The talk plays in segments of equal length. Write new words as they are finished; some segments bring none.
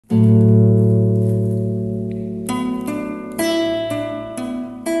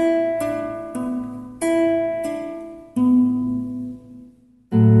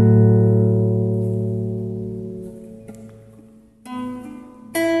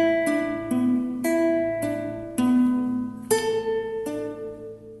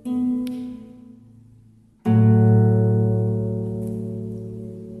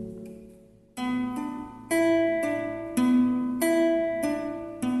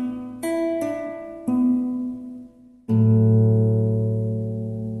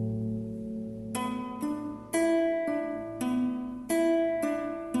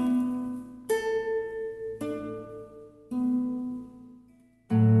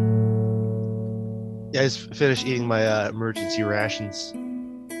Yeah, I just finished eating my emergency rations.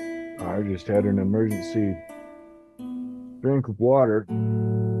 I just had an emergency drink of water.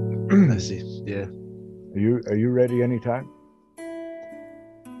 I Are see. Yeah. you ready anytime?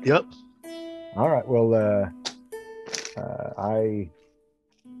 Yep. All right. Well, I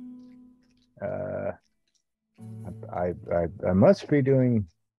uh, I must be doing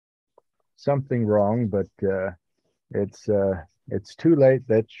something wrong, but it's too late.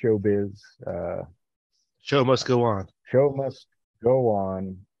 That's showbiz. Show must go on. Show must go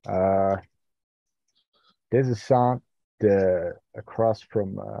on. Descent across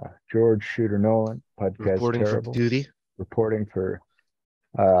from George Shooter Nolan, podcast Reporting for terrible, duty. reporting for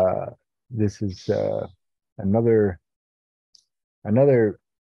uh, this is another another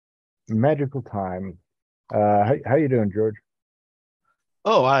magical time. How you doing, George?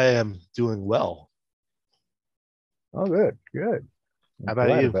 Oh, I am doing well. Oh, good, good. How I'm about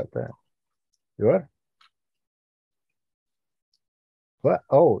glad you? about that. You what? What?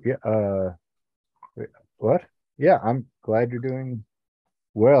 Oh, yeah. What? Yeah, I'm glad you're doing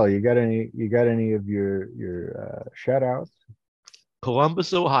well. You got any of your shout outs?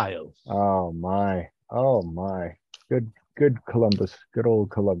 Columbus, Ohio. Oh my. Good Columbus. Good old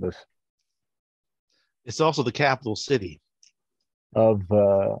Columbus It's also the capital city, of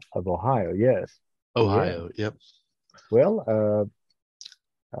Ohio. Yes. Yeah. Ohio. Yep. Well,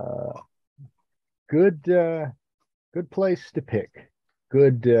 uh, good good place to pick.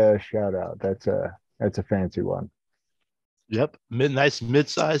 Good shout out. That's a fancy one. Yep. Nice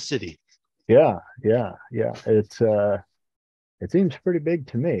mid-sized city. Yeah, yeah. It seems pretty big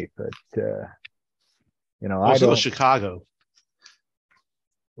to me, but Well, I so is don't Chicago.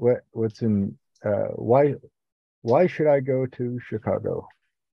 what's in why should I go to Chicago?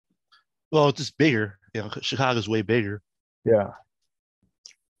 Well, it's just bigger. Chicago's way bigger. Yeah.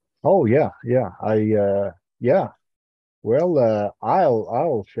 Oh yeah. Yeah. Well,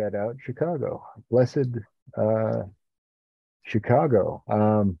 I'll shout out Chicago. Blessed uh Chicago.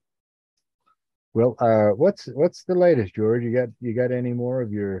 Well, what's the latest, George? You got any more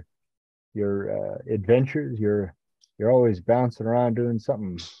of your adventures? You're always bouncing around doing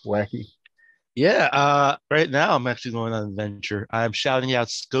something wacky. Yeah. Right now I'm actually going on an adventure. I'm shouting out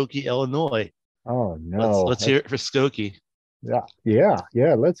Skokie, Illinois. Oh Let's no, let's hear that's it for Skokie.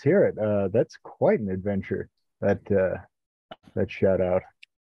 yeah. Let's hear it. That's quite an adventure. That shout out.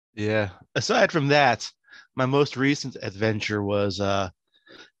 Yeah. Aside from that, my most recent adventure was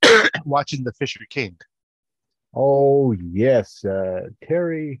watching The Fisher King. Oh yes,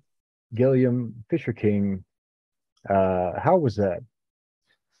 Terry Gilliam Fisher King. How was that?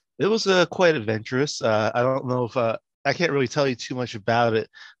 It was quite adventurous. I don't know if I can't really tell you too much about it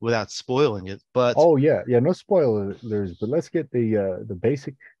without spoiling it, but Oh yeah. No spoilers, but let's get the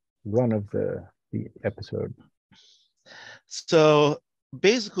basic run of the episode. so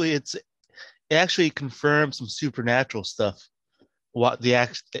basically it actually confirms some supernatural stuff. What the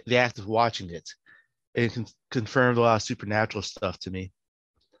act of watching it confirmed a lot of supernatural stuff to me,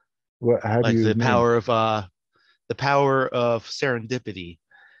 What? How do like you mean? the power of serendipity.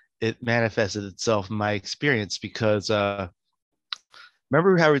 It manifested itself in my experience because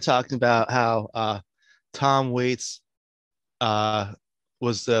remember how we were talking about how Tom Waits uh,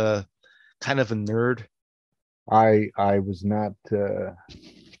 was kind of a nerd. I was not.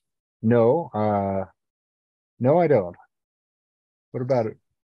 No. No, I don't. What about it?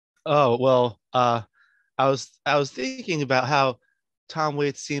 Oh well, I was thinking about how Tom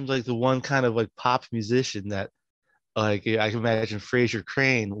Waits seems like the one kind of like pop musician that like I can imagine Fraser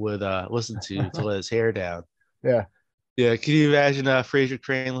Crane would listen to let his hair down. Yeah. Yeah, can you imagine Fraser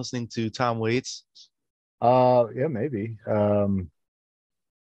Crane listening to Tom Waits? Yeah. Maybe.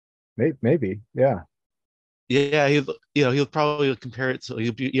 Maybe. Yeah. Yeah, he'll probably compare it to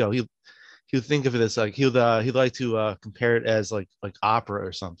he'll be he'll think of it as like he'd like to compare it as like opera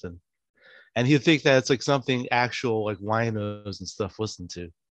or something, and he'd think that it's like something actual like winos and stuff listen to.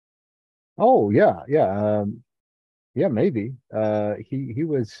 Oh yeah. Yeah. Yeah. Maybe. He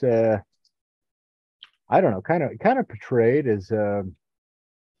was. I don't know. Kind of portrayed as an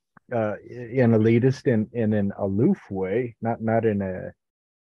elitist in an aloof way, not in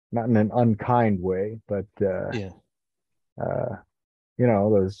an unkind way, but Yeah, uh,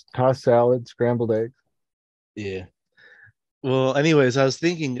 those tossed salads, scrambled eggs. yeah. Well, anyways, I was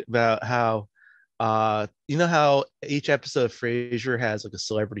thinking about how you know how each episode of Frasier has like a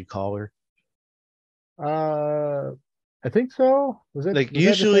celebrity caller? Uh, I think so. Like Was that the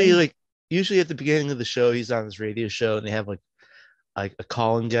thing? usually at the beginning of the show he's on his radio show and they have like a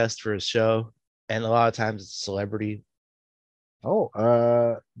calling guest for his show, and a lot of times it's a celebrity. Oh,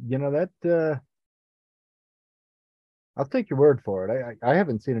 you know that. I'll take your word for it. I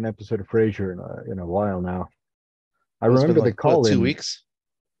haven't seen an episode of Frasier in a while now. I Well, it's been remember the like what, call two in weeks?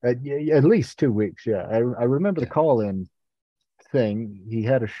 at least 2 weeks. Yeah, I remember the Yeah. call in thing. He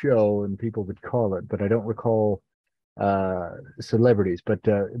had a show and people would call it, but I don't recall celebrities. But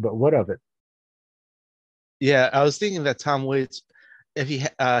what of it? Yeah, I was thinking that Tom Waits, if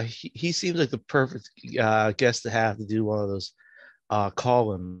he seems like the perfect guest to have to do one of those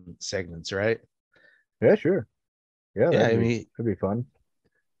call-in segments, right? Yeah, sure. Yeah, Yeah, I mean, that'd be fun.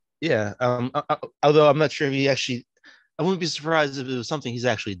 yeah. Although I'm not sure if he actually, I wouldn't be surprised if it was something he's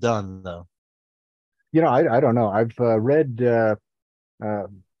actually done though. I don't know. I've read uh,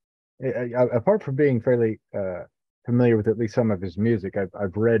 apart from being fairly familiar with at least some of his music,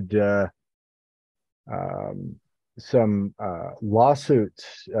 I've read um, some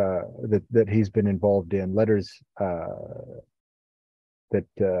lawsuits that he's been involved in, letters that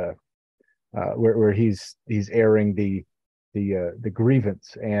where he's airing the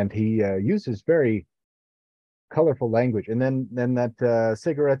grievance, and he uses very colorful language. And then that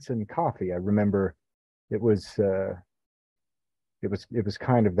cigarettes and coffee, I remember it was it was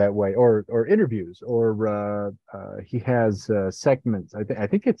kind of that way, or interviews, or he has segments. I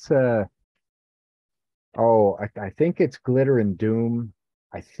think it's I think it's Glitter and Doom.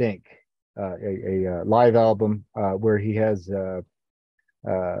 I think a live album where he has uh,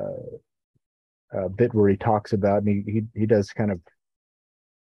 a bit where he talks about, and he does kind of,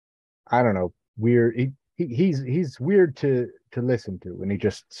 I don't know, weird. He's weird to listen to when he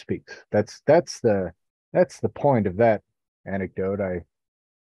just speaks. That's the point of that anecdote I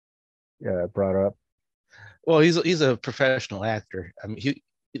brought up. Well, he's a professional actor. I mean,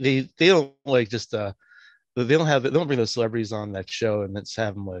 they don't like just they don't bring those celebrities on that show and let's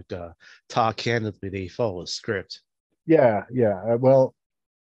have them like talk candidly. They follow a script. Yeah, yeah. Well,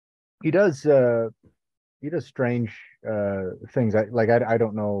 he does. He does strange things. I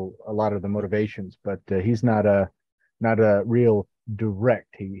don't know a lot of the motivations, but he's not a real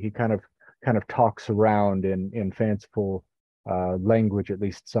direct. He kind of talks around in fanciful language, at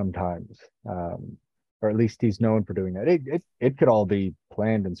least sometimes, or at least he's known for doing that. It could all be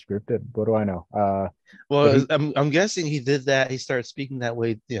planned and scripted. What do I know? But Well, he, I'm guessing he did that. He started speaking that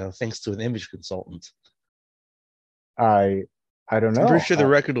way, thanks to an image consultant. I I don't I'm pretty know. sure the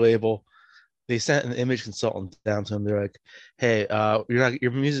record label they sent an image consultant down to him. They're like, "Hey,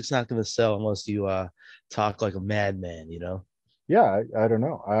 your music's not going to sell unless you talk like a madman." Yeah, I don't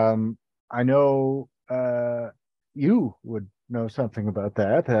know. I know you would know something about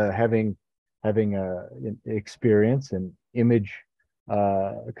that, having experience in image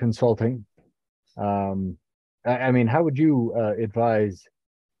consulting. I mean, how would you advise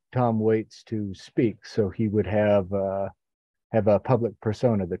Tom Waits to speak so he would have a public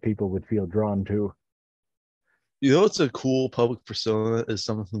persona that people would feel drawn to? You know, what's a cool public persona is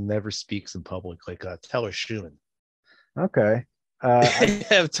someone who never speaks in public, like Taylor Schumann. Okay. I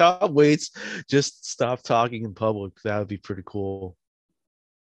Have Tom Waits just stop talking in public. That would be pretty cool.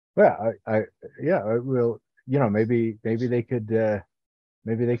 well, I yeah, I will. Maybe they could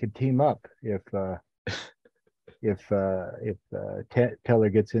team up if Teller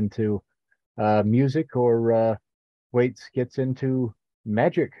gets into music, or Waits gets into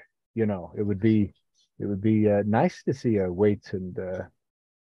magic. It would be nice to see a Waits and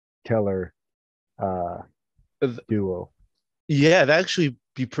Teller uh, duo. Yeah, that'd actually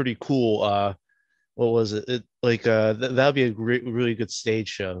be pretty cool. What was it? That'd be a great, really good stage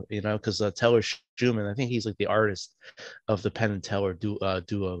show, because Taylor Schumann, I think he's like the artist of the Penn and Teller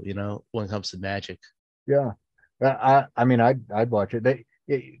duo, when it comes to magic. Yeah, I mean, I'd watch it.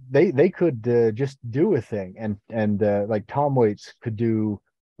 They could just do a thing, and like Tom Waits could do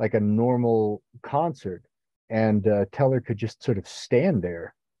like a normal concert, and Teller could just sort of stand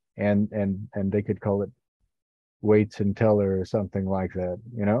there, and they could call it Waits and Teller or something like that.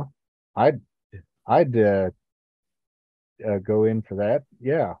 I'd I'd go in for that.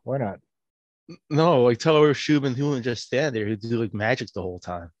 Yeah, why not? No, like Taylor Schumann, he wouldn't just stand there; he'd do like magic the whole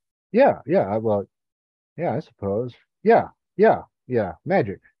time. Yeah, yeah. Well, yeah, I suppose. Yeah, yeah, yeah.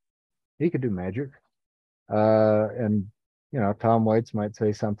 Magic. He could do magic. And Tom Waits might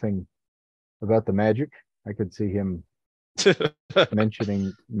say something about the magic. I could see him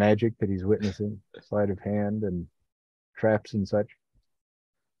mentioning magic that he's witnessing, sleight of hand and traps and such.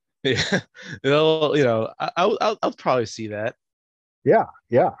 Yeah, I'll probably see that. Yeah,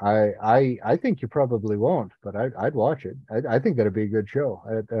 yeah. I think you probably won't, but I'd watch it. I think that'd be a good show.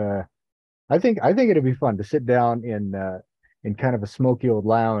 I think it'd be fun to sit down in kind of a smoky old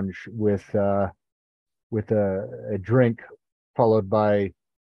lounge with a drink followed by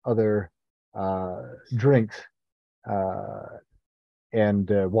other drinks, uh, and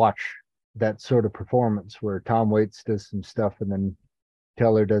watch that sort of performance where Tom Waits does some stuff and then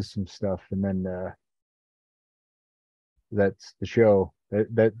Teller does some stuff, and then that's the show.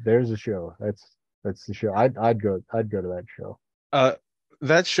 There's a show. That's the show. I'd go to that show. Uh,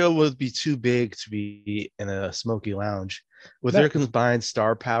 that show would be too big to be in a smoky lounge. With No, their combined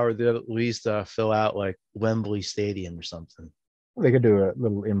star power, they'd at least fill out like Wembley Stadium or something. they could do a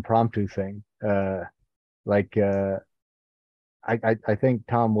little impromptu thing. Like I think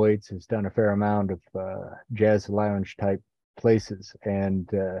Tom Waits has done a fair amount of jazz lounge type places, and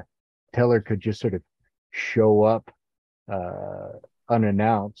Teller could just sort of show up uh,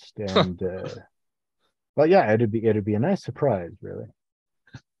 unannounced, and well, yeah, it'd be a nice surprise, really.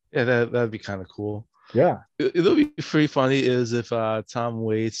 Yeah, that'd be kind of cool. Yeah. It'll be pretty funny is if Tom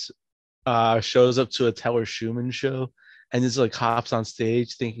Waits shows up to a Teller Schumann show and just like hops on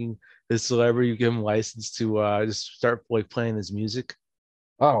stage thinking this celebrity give him license to just start like playing his music.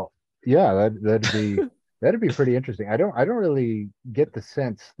 Oh, yeah, that'd be pretty interesting. I don't really get the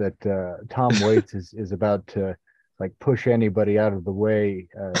sense that Tom Waits is about to like push anybody out of the way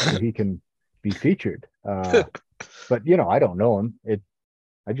so he can be featured. But I don't know him.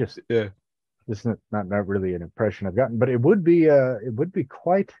 I just Yeah. this is not really an impression I've gotten, but it would be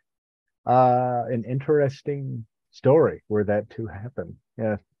quite an interesting story were that to happen.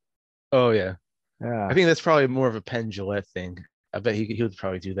 Yeah, Oh yeah. I yeah, think that's probably more of a Penn Jillette thing. I bet he would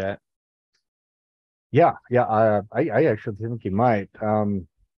probably do that. yeah. I actually think he might.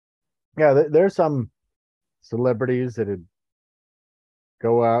 Yeah, there's some celebrities that would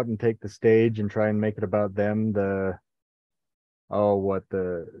go out and take the stage and try and make it about them. What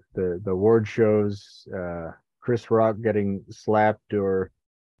the award shows, Chris Rock getting slapped or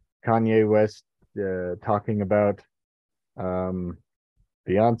Kanye West talking about um,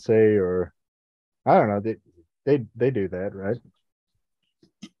 Beyonce, or I don't know. They do that, right?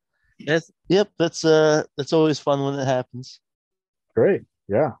 That's always fun when it happens. Great.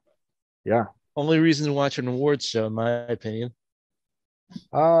 Yeah. Yeah. Only reason to watch an awards show, in my opinion.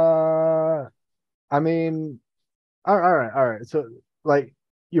 Uh, I mean, all right, all right. So, like,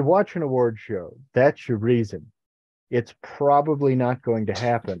 you watch an award show. That's your reason. It's probably not going to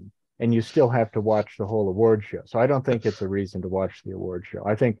happen, and you still have to watch the whole award show. So, I don't think it's a reason to watch the award show.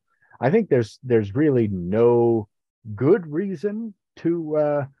 I think there's really no good reason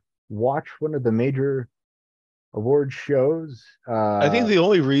to watch one of the major award shows. I think the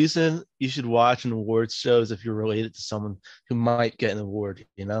only reason you should watch an awards show is if you're related to someone who might get an award,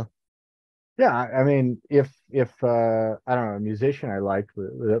 you know? Yeah, I mean, if I don't know, a musician I liked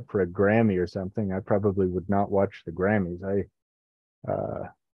was up for a Grammy or something, I probably would not watch the Grammys. I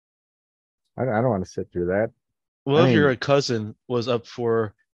don't want to sit through that. I Well, if your mean, cousin was up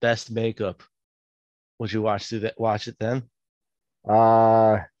for best makeup, would you watch it then?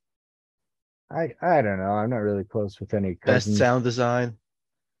 uh, I don't know. I'm not really close with any Best cousins. sound design.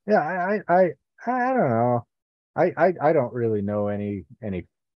 Yeah, I don't know. I don't really know any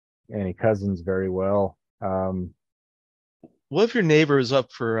cousins very well. What if your neighbor is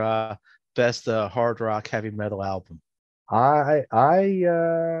up for best hard rock heavy metal album? I I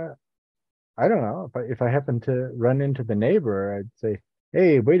uh I don't know if I happen to run into the neighbor, I'd say,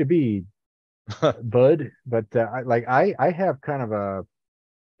 "Hey, way to be, bud." But I have kind of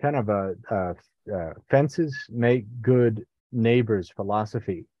a fences make good neighbors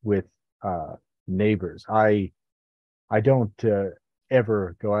philosophy with uh, neighbors. I don't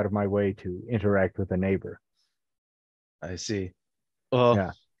ever go out of my way to interact with a neighbor. I see. Well,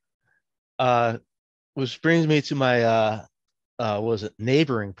 Yeah. uh, which brings me to my was it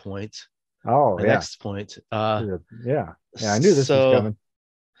neighboring point? Oh My yeah. next point. Yeah. Yeah. I knew this was So coming.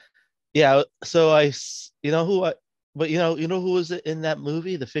 yeah, you know who I, but you know who was in that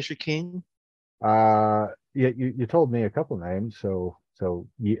movie, The Fisher King? Yeah. You told me a couple names, so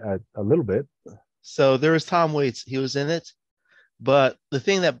a little bit. So there was Tom Waits. He was in it. But the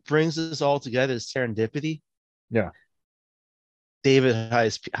thing that brings us all together is serendipity. Yeah. David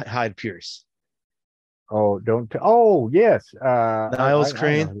Hyde Pierce, Oh, don't. Oh, yes. Niles I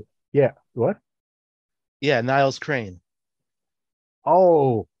Crane. know. Yeah. What? Yeah, Niles Crane.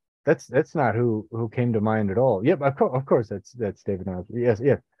 Oh, that's not who came to mind at all. Yep. Of course, that's David Niles. Yes.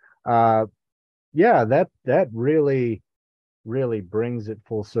 Yes. Uh, yeah. That really brings it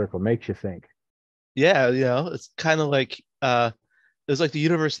full circle. Makes you think. Yeah, it's kind of like it was like the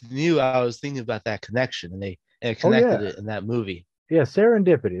universe knew I was thinking about that connection, and it Oh connected yeah. it in that movie. Yeah.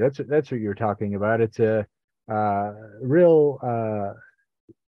 Serendipity. That's what you're talking about. It's a real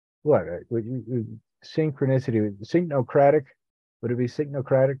what synchronicity, synchnocratic. Would it be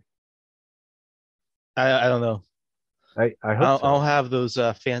synchnocratic? I don't know. I hope I so. don't have those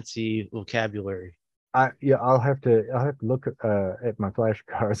fancy vocabulary. Yeah, I'll have to look at my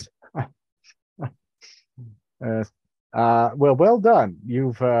flashcards. Uh, well done.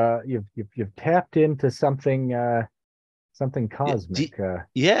 You've tapped into something Yeah, cosmic.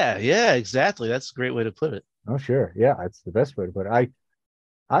 yeah, exactly. That's a great way to put it. Oh, sure. Yeah, it's the best way to put it.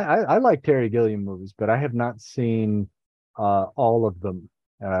 I like Terry Gilliam movies, but I have not seen all of them.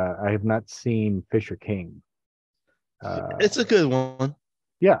 I have not seen Fisher King. It's Uh, a good one.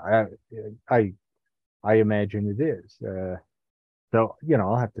 yeah, I I imagine it is. So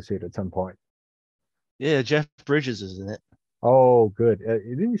I'll have to see it at some point. Yeah, Jeff Bridges is in it. Oh, good.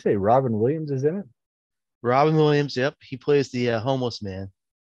 Didn't you say Robin Williams is in it? Robin Williams, yep, he plays the homeless man.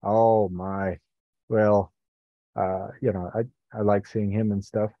 Oh my. Well, I like seeing him and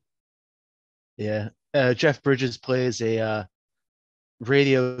stuff. Yeah, Jeff Bridges plays a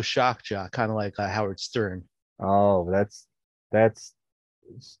radio shock jock, kind of like Howard Stern. Oh, that's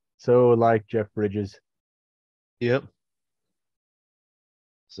so like Jeff Bridges. Yep.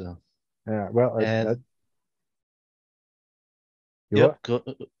 So Yeah. Well, that and you yep. what?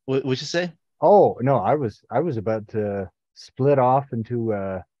 What you say? Oh no, I was about to split off into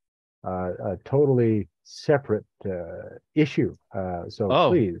a totally separate issue. So Oh,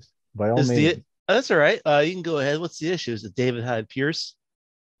 please, by all is means. the that's all right. You can go ahead. What's the issue? Is it David Hyde Pierce?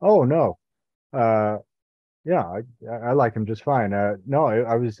 Oh no. Uh, yeah, I like him just fine. No,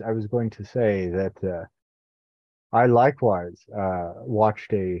 I was going to say that I likewise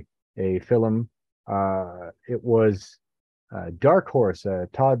watched a film. It was Dark Horse,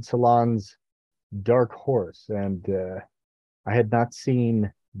 Todd Solond's Dark Horse, and I had not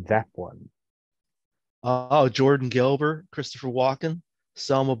seen that one. Oh, Jordan Gilbert, Christopher Walken,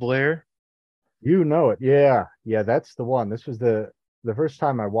 Selma Blair. You know it, yeah, yeah, that's the one. This was the first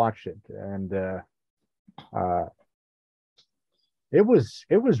time I watched it, and uh, it was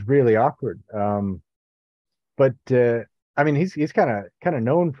really awkward. But I mean, he's kind of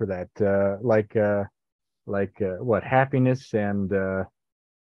known for that, like what Happiness and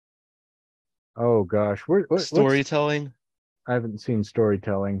oh gosh, what's Storytelling. I haven't seen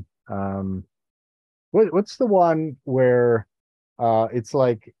Storytelling. What's the one where it's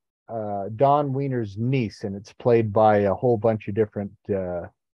like Don Wiener's niece and it's played by a whole bunch of different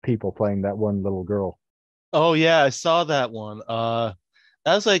people playing that one little girl. Oh yeah, I saw that one.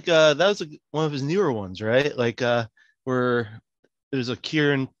 That was like that was like one of his newer ones, right? Like where there's a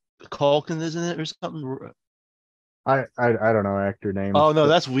Kieran Culkin, isn't it, or something? I don't know actor names, Oh no, but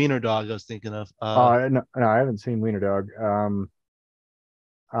that's Wiener Dog I was thinking of. no, no, I haven't seen Wiener Dog.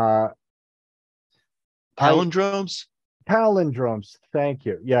 Uh, I Palindromes. Palindromes. Thank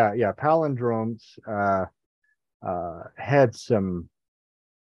you. Yeah, yeah. Palindromes had some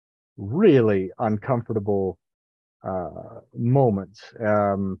really uncomfortable moments.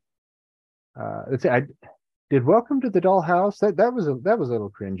 Let's see. I did Welcome to the Dollhouse. That was a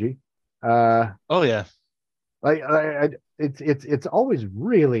little cringy. Uh, Oh yeah. it's always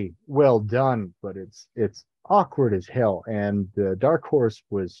really well done, but it's awkward as hell. And Dark Horse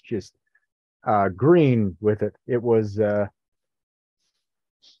was just green with it. It was yeah,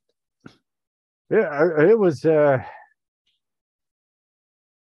 it was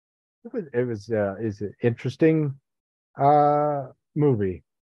is an interesting movie.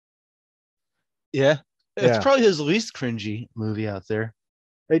 Yeah. It's Yeah, probably his least cringy movie out there.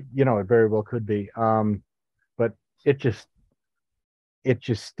 it very well could be. But it just it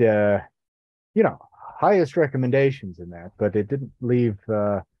just you know highest recommendations in that, but it didn't leave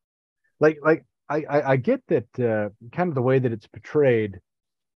like I get that kind of the way that it's portrayed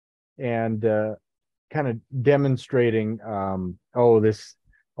and kind of demonstrating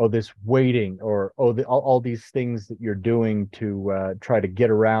this waiting or all these things that you're doing to try to get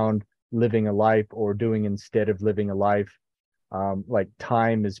around living a life or doing instead of living a life. Like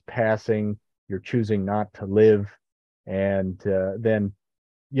time is passing, you're choosing not to live, and then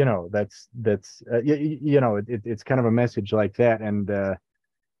it's kind of a message like that, and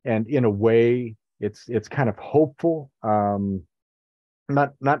in a way it's kind of hopeful.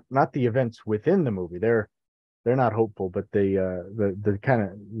 Not the events within the movie. They're not hopeful, but the kind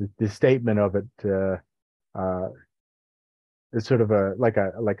of the statement of it is sort of a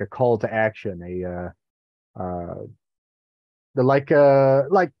call to action, the like Shia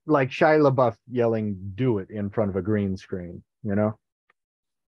LaBeouf yelling "Do it" in front of a green screen.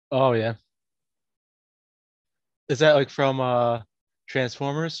 Oh yeah. Is that like from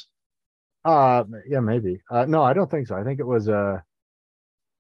Transformers? Yeah, maybe. No, I don't think so. I think it was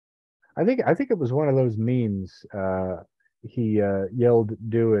one of those memes. He yelled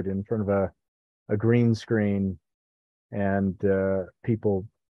 "Do it" in front of a green screen and people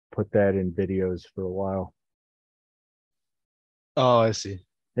put that in videos for a while. Oh, I see.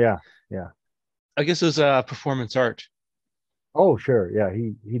 Yeah, yeah. I guess it was performance art. Oh, sure. Yeah,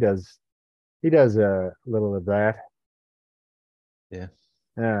 he does a little of that. Yeah.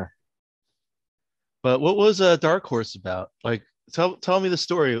 Yeah. But what was Dark Horse about? Like, tell me the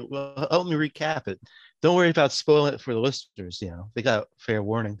story. Well, help me recap it. Don't worry about spoiling it for the listeners. You know, they got fair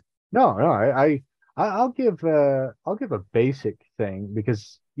warning. No, no, I'll give a basic thing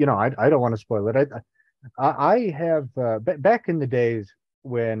because I don't want to spoil it. I have back in the days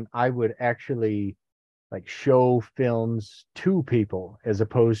when I would actually like show films to people as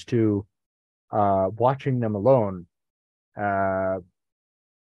opposed to watching them alone. Uh,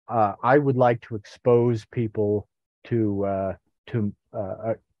 I would like to expose people to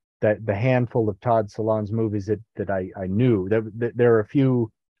that the handful of Todd Solondz movies that I knew. There are a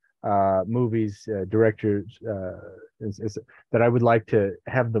few movies, directors that I would like to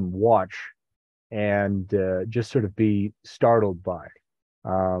have them watch and just sort of be startled by.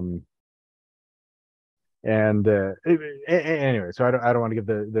 Um, and anyway, so I don't want to give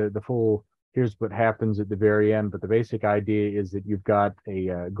the full here's what happens at the very end, but the basic idea is that you've got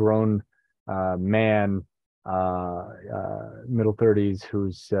a grown man, middle 30s,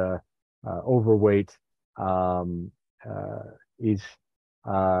 who's overweight. Um, uh, he's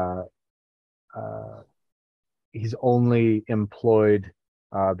uh, uh, he's only employed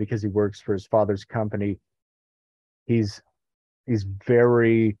because he works for his father's company. He's he's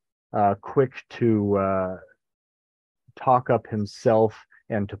very quick to talk up himself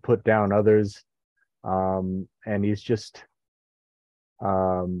and to put down others. And he's just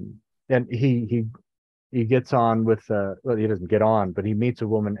and he gets on with well, he doesn't get on, but he meets a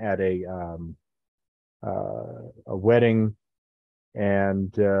woman at a wedding,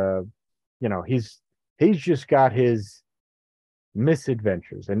 and he's just got his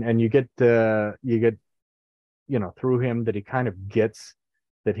misadventures, and you get through him that he kind of gets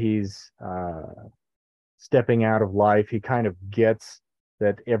that he's stepping out of life. He kind of gets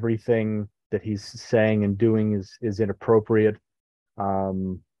that everything that he's saying and doing is inappropriate.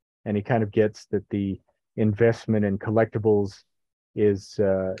 And he kind of gets that the investment in collectibles is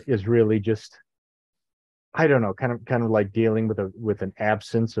really just, I don't know, kind of like dealing with an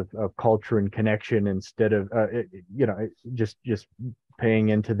absence of culture and connection instead of just paying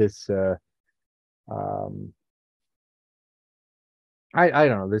into this um I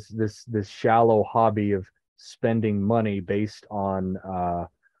don't know, this shallow hobby of spending money based on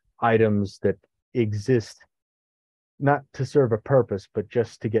items that exist not to serve a purpose, but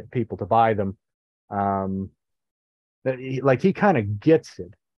just to get people to buy them. Um, like he kind of gets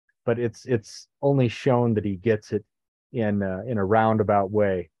it, but it's only shown that he gets it in a roundabout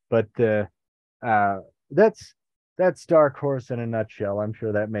way. But uh, that's that's Dark Horse in a nutshell. I'm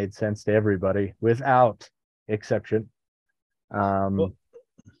sure that made sense to everybody without exception. Well, Um,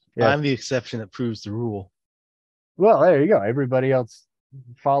 yeah. I'm the exception that proves the rule. Well, there you go. Everybody else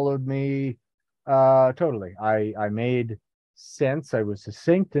followed me totally. I made sense. I was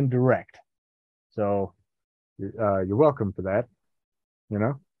succinct and direct. So you're welcome for that, you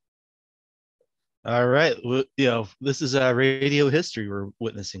know? All right. Well, this is radio history we're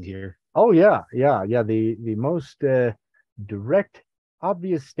witnessing here. Oh yeah, yeah, yeah. The most direct,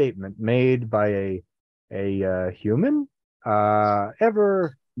 obvious statement made by a human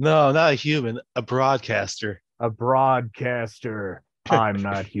ever. No, not a human, a broadcaster. A broadcaster. I'm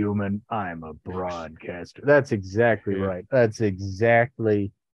not human. I'm a broadcaster. That's exactly Yeah. right. That's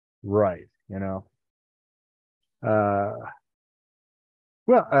exactly right. Uh,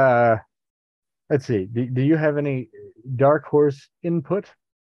 well, let's see. Do you have any Dark Horse input?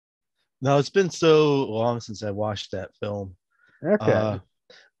 No, it's been so long since I watched that film. Okay. Uh,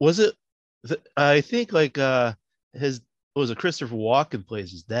 was it? I think like his was it Christopher Walken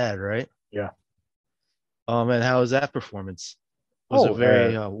plays his dad, right? Yeah. And how was that performance? Was it Oh,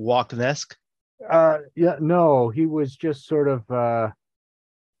 very Walken-esque? yeah. No, he was just sort of a.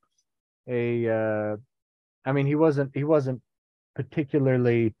 I mean, he wasn't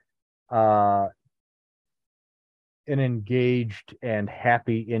particularly uh an engaged and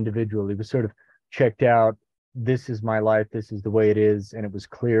happy individual. He was sort of checked out. This is my life. This is the way it is, and it was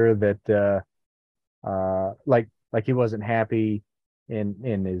clear that like he wasn't happy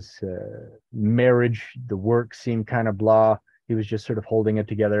in his marriage. The work seemed kind of blah. He was just sort of holding it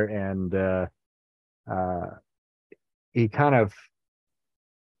together, and uh, he kind of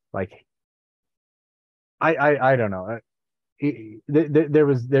like I don't know. There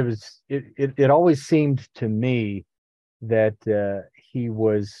was it always seemed to me that he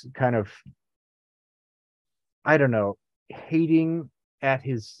was kind of I don't know, hating at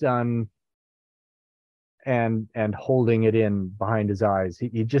his son and holding it in behind his eyes.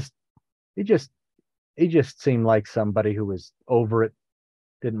 He just he just seemed like somebody who was over it,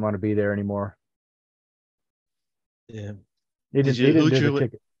 didn't want to be there anymore. Yeah. He Did didn't he you didn't who do the drew it?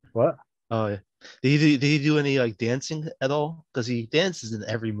 ticket. What? Oh yeah. Did he do any like dancing at all? Because he dances in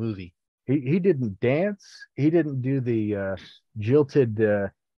every movie. He didn't dance. He didn't do the jilted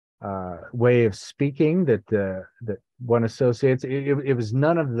way of speaking that one associates. It was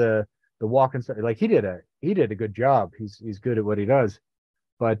none of the walk and stuff. Like he did a good job. He's good at what he does.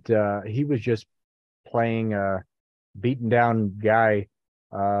 But he was just playing a beaten down guy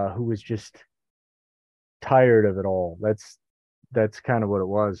who was just tired of it all. That's kind of what it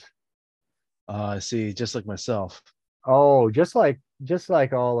was. I see, just like myself. Oh, just like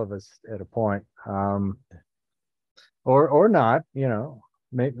all of us at a point. Or not,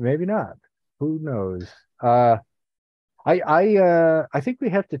 maybe not. Who knows? Uh, I think we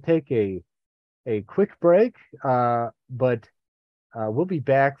have to take a quick break, but we'll be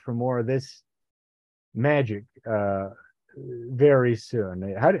back for more of this magic very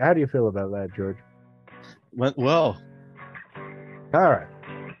soon. How do you feel about that, George? Went well. All right.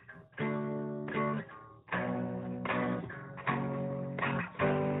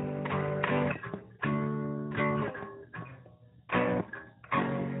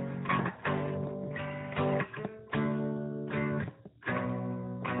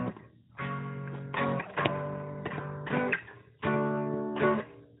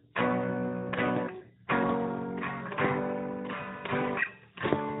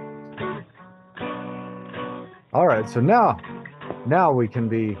 All right. So now we can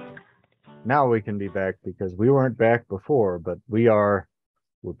be now we can be back because we weren't back before, but we're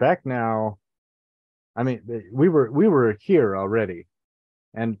back now. I mean, we were here already,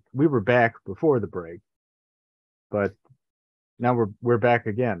 and we were back before the break, but now we're back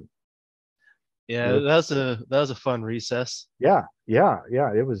again Yeah, with that was a fun recess. yeah.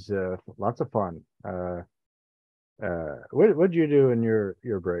 It was lots of fun. What'd you do in your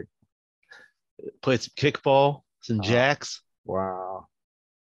break? Played some kickball, some Uh, jacks. wow.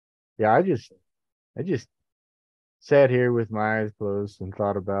 Yeah, I just sat here with my eyes closed and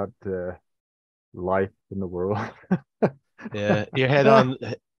thought about life in the world. Yeah, your head on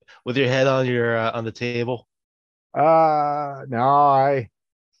with your head on your on the table. No, I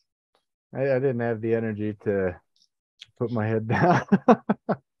didn't have the energy to put my head down.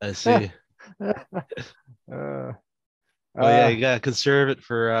 I see. uh, Oh yeah, uh, you gotta conserve it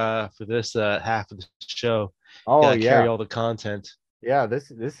for this half of the show. You oh gotta carry yeah, all the content. yeah.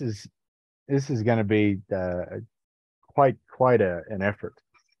 This is going to be quite an effort.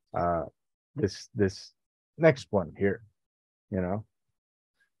 Uh, this next one here, you know.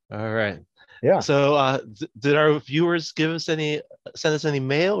 All right. Yeah. So did our viewers send us any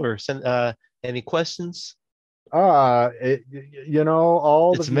mail or send any questions? All the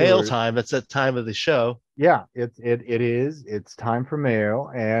It's mail viewers. time. It's that time of the show. Yeah, it is. It's time for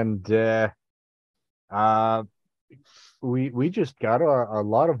mail, and uh, we just got a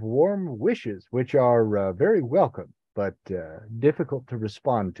lot of warm wishes, which are very welcome, but difficult to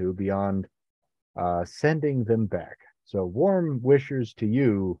respond to beyond sending them back. So warm wishes to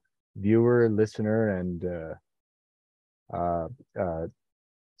you, viewer, listener, and uh, uh,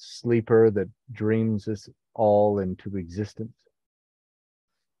 sleeper that dreams us all into existence.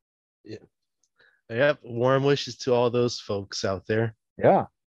 Yeah. Yep. Warm wishes to all those folks out there. Yeah,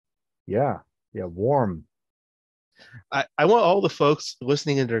 yeah, yeah. Warm. I want all the folks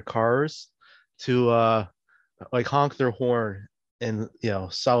listening in their cars to like honk their horn in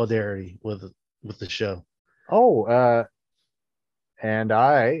solidarity with the show. Oh, and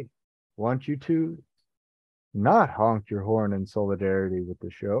I want you to not honk your horn in solidarity with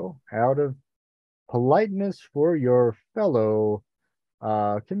the show out of politeness for your fellow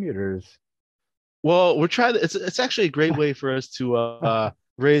commuters. Well, we're trying to. It's actually a great way for us to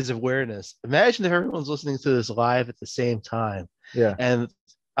raise awareness. Imagine if everyone's listening to this live at the same time, Yeah. and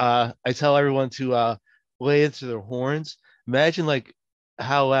I tell everyone to lay into their horns. Imagine like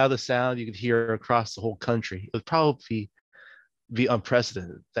how loud the sound you could hear across the whole country. It would probably be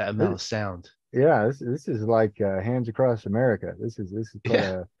unprecedented, that amount of sound. Yeah, this is like Hands Across America. This is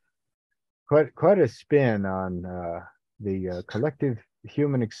Yeah, quite a spin on the collective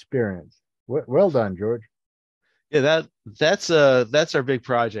human experience. Well done, George. yeah. That's our big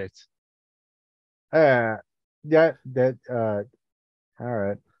project. Uh, that all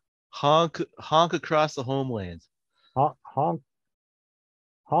right. Honk across the homeland. Honk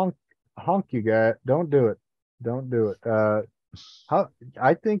honk honk, you guys. Don't do it. Don't do it. How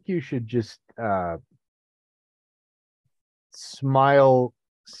I think you should just smile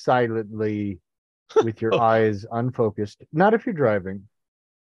silently with your eyes unfocused. Not if you're driving.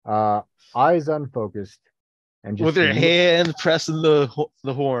 Uh, Eyes unfocused, and With just your hand pressing the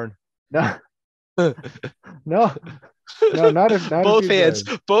horn. no, no, no, not if both you're hands,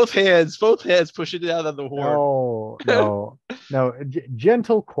 driving. both hands pushing down on the horn. No, no, no.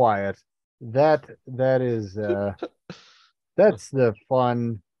 Gentle quiet. That is that's the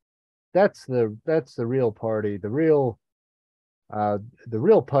fun. That's the real party. Uh the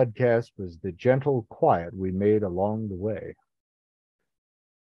real podcast was the gentle quiet we made along the way.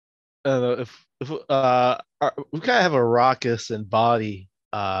 I don't know if we kind of have a raucous and body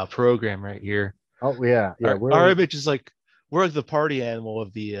program right here. Oh yeah, yeah. Our image is like we're like the party animal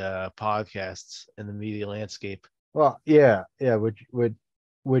of the podcasts and the media landscape. Yeah, yeah.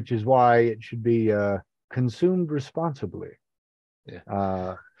 Which is why it should be consumed responsibly, Yeah.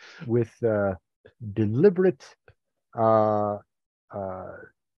 uh, with deliberate uh, uh,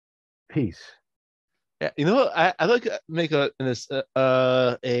 peace. Yeah, you know what? I like to make a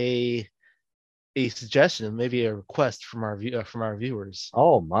suggestion, maybe a request from our viewers.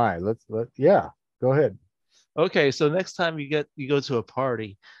 Oh my, let yeah. Go ahead. Okay, so next time you go to a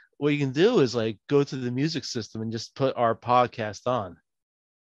party, what you can do is like go to the music system and just put our podcast on.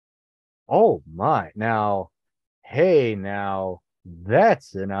 Oh my. Now, hey, now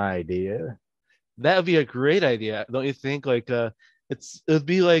that's an idea. That would be a great idea, don't you think? Like it would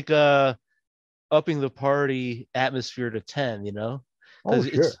be like upping the party atmosphere to 10, you know? Oh Because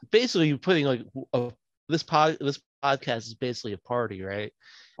sure. it's basically you putting like this podcast is basically a party, right?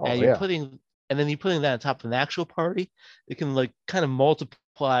 Oh And you're yeah. putting and then you're putting that on top of an actual party. It can like kind of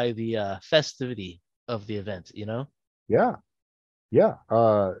multiply the festivity of the event, you know? Yeah. Yeah.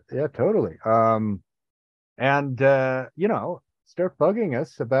 Yeah, totally. And start bugging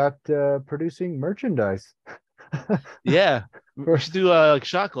us about producing merchandise Yeah, we for should do like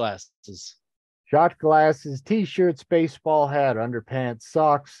shot glasses. shot glasses, t-shirts, baseball hat, underpants,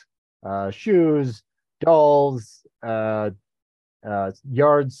 socks, shoes, dolls, yard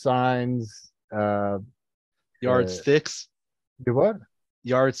signs, uh, Yardsticks. do what?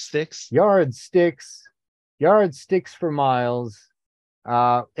 Yardsticks. Yardsticks, yardsticks for miles.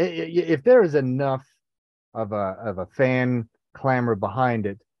 If there is enough of a fan clamor behind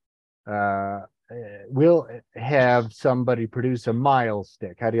it, uh, we'll have somebody produce a mile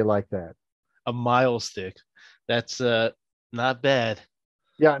stick. How do you like that? A mile stick. That's not bad.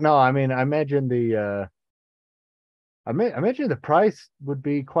 Yeah, no, I mean, I imagine the price would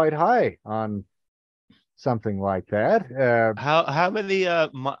be quite high on something like that. How many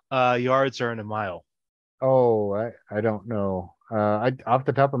yards are in a mile? Oh, I don't know. Off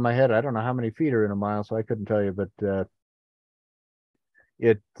the top of my head, I don't know how many feet are in a mile, so I couldn't tell you. But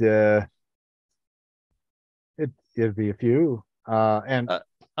it it'd be a few. And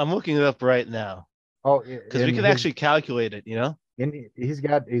I'm looking it up right now oh, because we can actually calculate it. You know? he's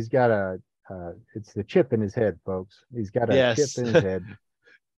got a it's the chip in his head, folks. He's got a chip Yes. in his head.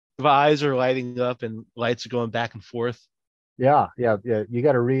 The eyes are lighting up and lights are going back and forth. Yeah, yeah, yeah. You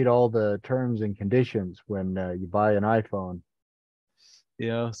got to read all the terms and conditions when you buy an iPhone. You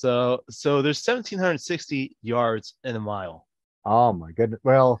know, so there's 1,760 yards in a mile. Oh my goodness.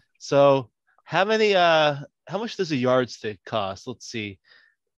 Well, So how much does a yardstick cost? Let's see.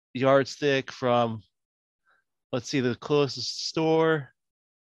 Yardstick from let's see the closest store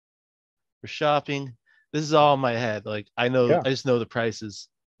for shopping. This is all in my head. Like yeah, I just know the prices.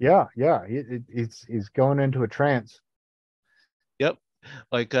 yeah, yeah. It's going into a trance. Yep.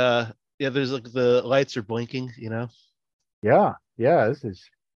 Like yeah, there's like the lights are blinking, you know. Yeah, yeah.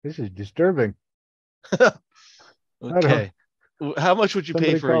 This is disturbing. I don't. Okay. How much would you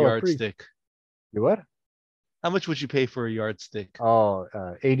pay Somebody for a call a priest. yardstick? You what? How much would you pay for a yardstick? Oh,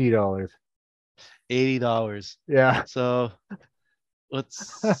 $80. $80. Yeah. So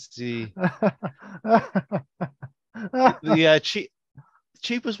let's see. The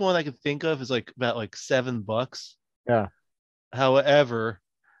cheapest one I could think of is like about like $7. Yeah. However,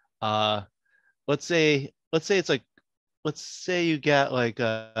 uh let's say it's like let's say you got like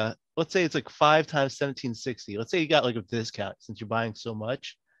let's say it's like 5 times 1760. Let's say you got like a discount since you're buying so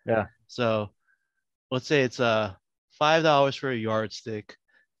much. Yeah. So let's say it's $5 for a yardstick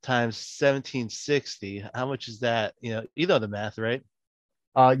times 1760. How much is that? You know the math, right?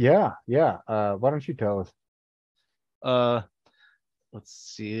 Yeah. Yeah. Why don't you tell us? Uh let's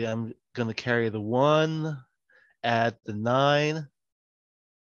see. I'm gonna carry the one, add the nine,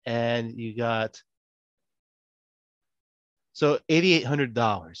 and you got so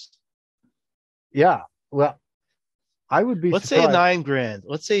 $8,800. Yeah. Well, I would be Let's say surprised. 9 grand.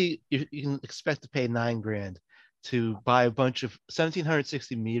 Let's say you can expect to pay 9 grand. to buy a bunch of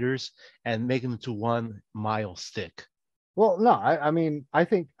 1,760 meters and make them into 1 mile stick. Well, no, I mean, I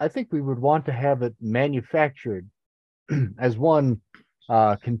think we would want to have it manufactured as one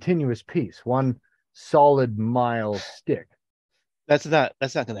continuous piece, one solid mile stick. That's not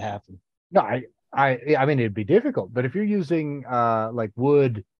going to happen. No, I mean it'd be difficult, but if you're using like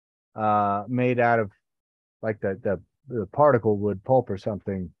wood made out of like the particle wood pulp or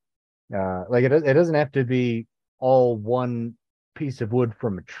something, like it doesn't have to be all one piece of wood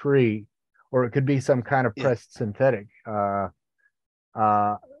from a tree, or it could be some kind of Yeah. pressed synthetic. Uh,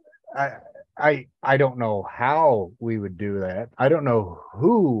 I I don't know how we would do that. I don't know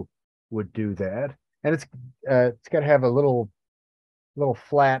who would do that, and it's got to have a little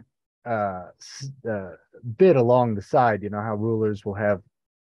flat bit along the side. You know how rulers will have.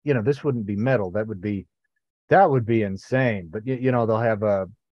 You know, this wouldn't be metal. That would be insane. But you know they'll have a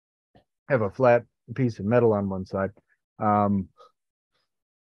flat piece of metal on one side. Um,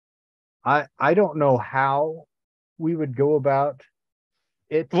 I don't know how we would go about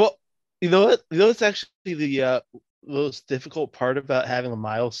it. Well, you know what? You know what's actually the most difficult part about having a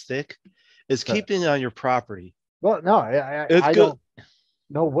mile stick is Uh, keeping it on your property. well, no, I It's I good. don't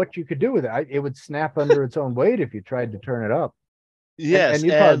know what you could do with it. It would snap under its own weight if you tried to turn it up, and Yes,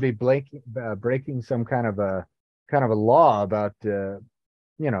 you'd probably and be breaking some kind of a law about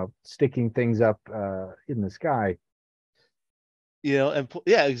sticking things up in the sky.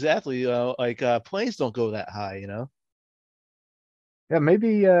 yeah, exactly. Like planes don't go that high. Yeah,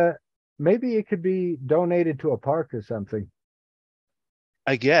 maybe it could be donated to a park or something.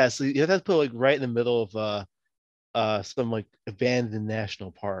 I guess you have to put like right in the middle of some like abandoned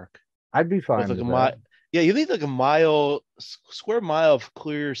national park I'd be with fine like a with that. mile. Yeah, you need like a square mile of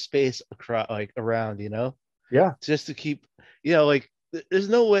clear space across like around. Yeah, Just to keep. Like there's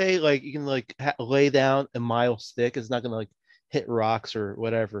no way like you can like lay down a mile stick. It's not gonna like hit rocks or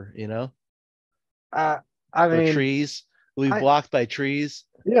whatever. uh, I Or mean, trees. Will be I blocked by trees.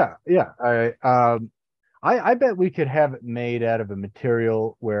 yeah. I bet we could have it made out of a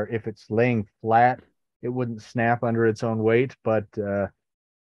material where if it's laying flat, it wouldn't snap under its own weight. But I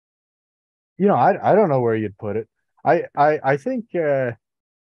don't know where you'd put it. I think I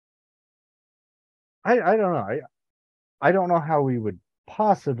don't know. I don't know how we would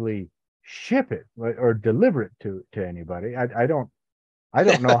possibly ship it or deliver it to anybody. I don't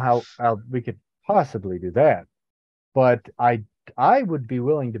know how we could possibly do that. But I would be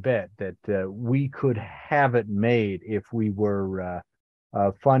willing to bet that we could have it made if we were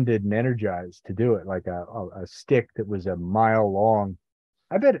funded and energized to do it, like a stick that was a mile long.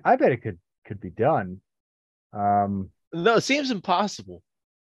 I bet it could be done. Um, No, it seems impossible.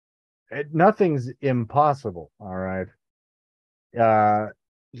 Nothing's impossible. All right. Uh,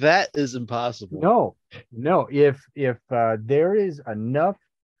 That is impossible. no, no. If there is enough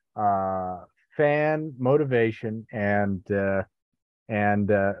uh, fan motivation and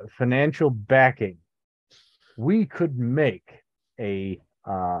financial backing, we could make a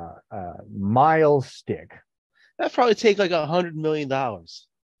mile stick. That probably take like $100 million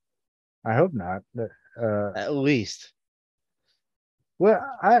I hope not. at least. Well,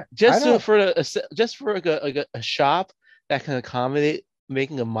 I Just to, don't. for just for like a shop that can accommodate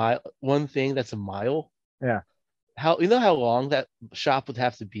making a mile one thing that's a mile. Yeah, How you know how long that shop would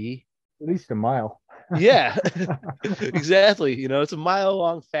have to be? at least a mile. Yeah, exactly. It's a mile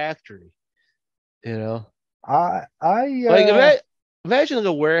long factory. You know, I like imagine like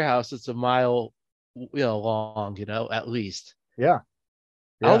a warehouse that's a mile, long. At least. Yeah,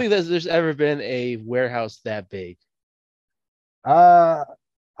 I don't yeah. think there's ever been a warehouse that big. Uh,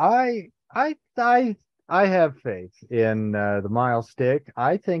 I have faith in the mile stick.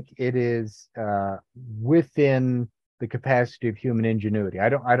 I think it is within the capacity of human ingenuity. I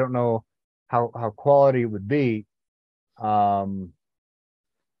don't know how quality it would be. Um,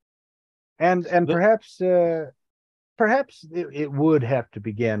 and The, perhaps it would have to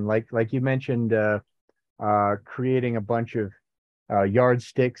begin like you mentioned, creating a bunch of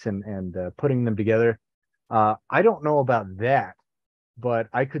yardsticks and putting them together. I don't know about that, but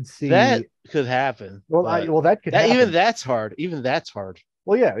I could that see. could happen, Well, but that could that even happen. that's hard. Even that's hard.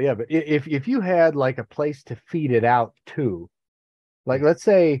 Well, yeah, but if you had like a place to feed it out to, like let's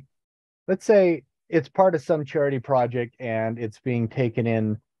say it's part of some charity project and it's being taken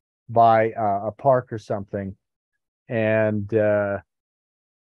in by a park or something, and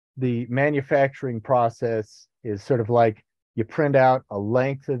the manufacturing process is sort of like you print out a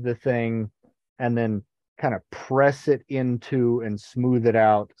length of the thing and then kind of press it into and smooth it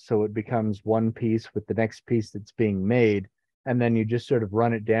out so it becomes one piece with the next piece that's being made. and then you just sort of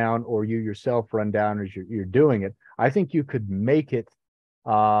run it down, or you yourself run down as you're doing it. I think you could make it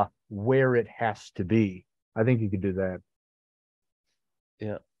where it has to be. I think you could do that.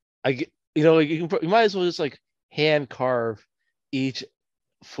 Yeah, I get, you know, like you might as well just like hand carve each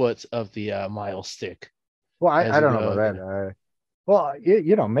foot of the mile stick Well, as I you don't know about go. that. Well,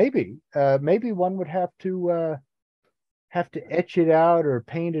 maybe one would have to etch it out or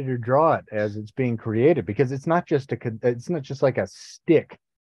paint it or draw it as it's being created, because it's not just like a stick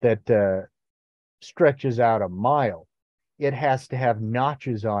that stretches out a mile. It has to have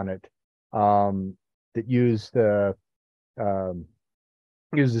notches on it that um,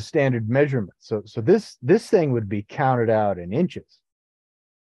 use the standard measurement. So this thing would be counted out in inches.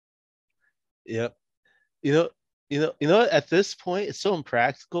 Yep. You know, At this point, it's so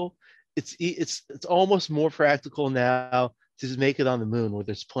impractical. It's almost more practical now to just make it on the moon, where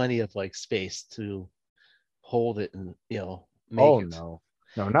there's plenty of like space to hold it and make Oh it. no,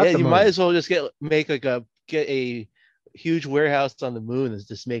 no, Yeah, not the you might moon. as well just get a huge warehouse on the moon and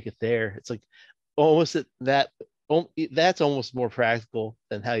just make it there. It's like almost that's almost more practical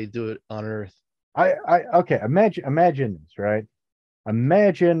than how you do it on Earth. Okay. Imagine this, right?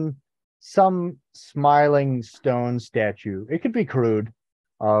 Imagine some smiling stone statue. It could be crude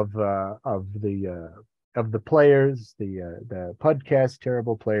of the players, the Pudcast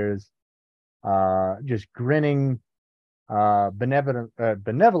terrible players, just grinning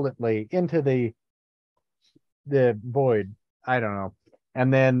benevolently into the void. I don't know.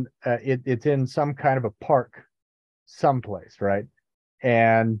 And then it's in some kind of a park someplace, right?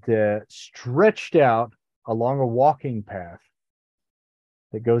 And stretched out along a walking path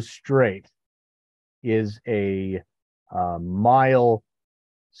that goes straight is a mile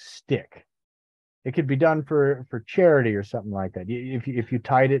stick. It could be done for charity or something like that. If you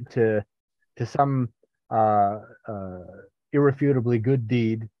tied it to some uh, uh, irrefutably good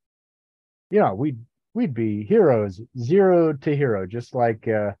deed, we'd be heroes, zero to hero, just like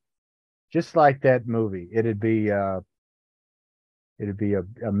that movie. It'd be a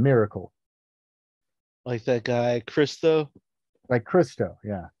miracle, Like that guy Christo. like Christo.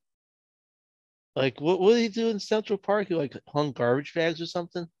 Yeah, Like what did he do in Central Park? He like hung garbage bags or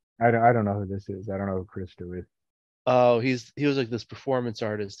something. I don't know who this is. I don't know who Christo is. Oh, he was like this performance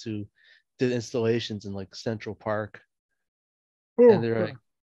artist who did installations in like Central Park, and Oh, they're like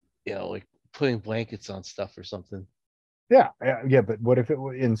like putting blankets on stuff or something. yeah, yeah, yeah. But what if it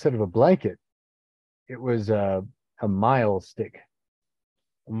was, instead of a blanket, it was a mile stick?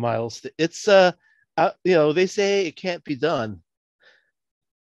 Miles, it's they say it can't be done,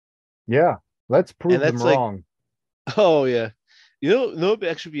 Yeah, let's and prove them that's like, wrong. oh yeah, it would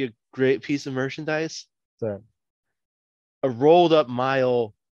actually be a great piece of merchandise, So, a rolled up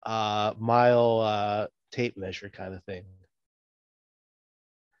mile tape measure kind of thing.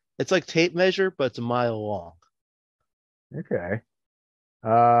 It's like tape measure, but it's a mile long. okay.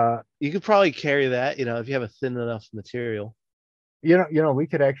 Uh, You could probably carry that, if you have a thin enough material. we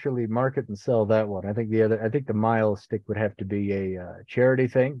could actually market and sell that one. I think the mile stick would have to be a charity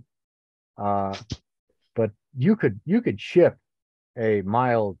thing. Uh, but you could ship a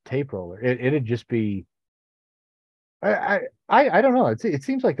mile tape roller. It'd just be I don't know. It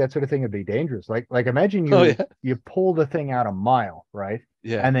seems like that sort of thing would be dangerous. Like imagine Oh you yeah, you pull the thing out a mile, right?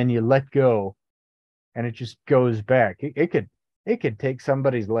 yeah, And then you let go and it just goes back. It could take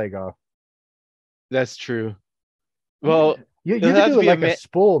somebody's leg off. that's true. You, Well, you it'll could have to do it be a like a man.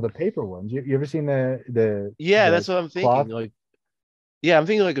 spool, the paper ones. You ever seen the Yeah, the that's what I'm thinking. cloth? Like, yeah, I'm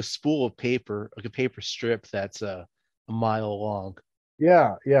thinking like a spool of paper, like a paper strip that's a mile long.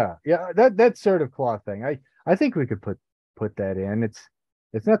 Yeah, yeah, yeah. That sort of cloth thing. I think we could put that in. It's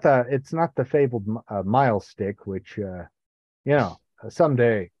not the fabled mile stick, which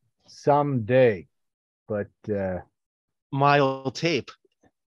someday, someday. But Mile tape.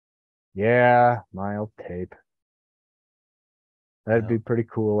 yeah, mile tape. You That'd be know. pretty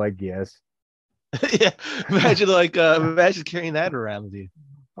cool, I guess. Yeah. Imagine carrying that around with you.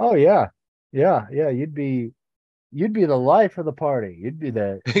 Oh yeah, yeah, yeah. You'd be the life of the party. You'd be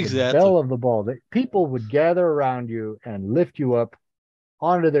the Exactly. belle of the ball. People would gather around you and lift you up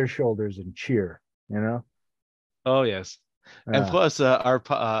onto their shoulders and cheer. You know. Oh yes. And Uh, plus, our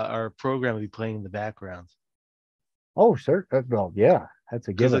program will be playing in the background oh, sir. Well, yeah, that's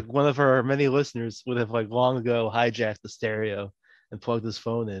a because given. like one of our many listeners would have like long ago hijacked the stereo and plugged his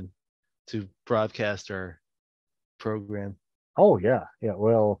phone in to broadcast our program. Oh yeah, yeah.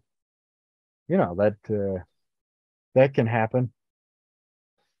 Well, that can happen.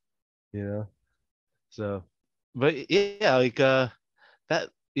 You know. So, but yeah, like that.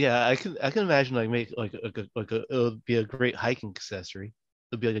 Yeah, I can imagine like make like a it would be a great hiking accessory.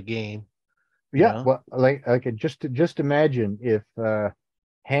 It'd be like a game, you Yeah, know. well, like just imagine if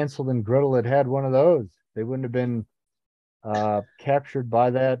Hansel and Gretel had had one of those. They wouldn't have been captured by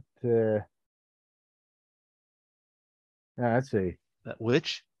that. Let's see. That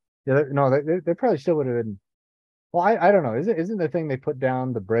witch. Yeah, no, they probably still would have been. Well, I don't know. Isn't the thing they put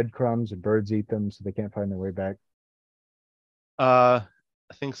down the breadcrumbs and birds eat them so they can't find their way back? I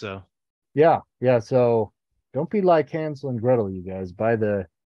think so. Yeah, yeah. So don't be like Hansel and Gretel, you guys. Buy the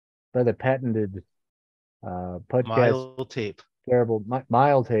patented podcast Mile tape. terrible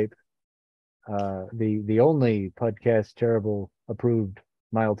mile tape. The only podcast terrible approved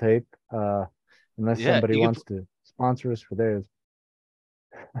mile tape. Unless Yeah, somebody you wants could. to sponsor us for theirs.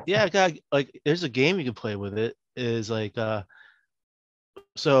 Yeah, I got like there's a game you can play with it. Is like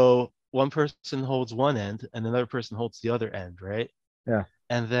so one person holds one end and another person holds the other end, right? Yeah,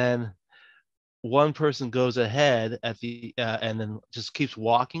 And then one person goes ahead at the and then just keeps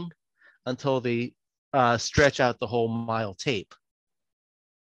walking until they stretch out the whole mile tape,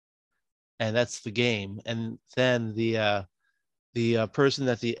 and that's the game. And then the person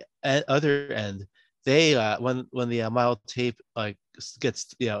at the other end, they when the mile tape like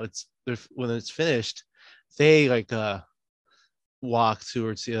gets it's when it's finished, they like walk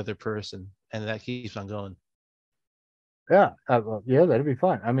towards the other person, and that keeps on going. yeah, well, yeah. That'd be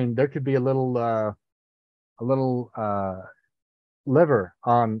fun. I mean, there could be a little lever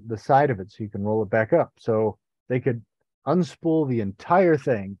on the side of it so you can roll it back up. So they could unspool the entire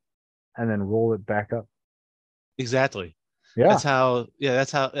thing and then roll it back up. Exactly. Yeah,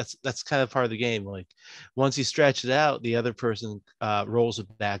 That's kind of part of the game. Like once you stretch it out, the other person rolls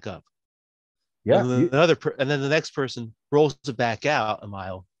it back up, yeah, and then the next person rolls it back out a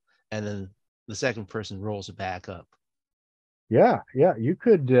mile, and then the second person rolls it back up. yeah, yeah. You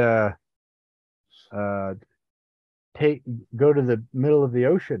could uh, take go to the middle of the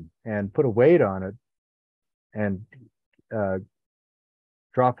ocean and put a weight on it and uh,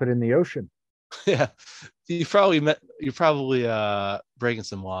 drop it in the ocean. Yeah, you're probably breaking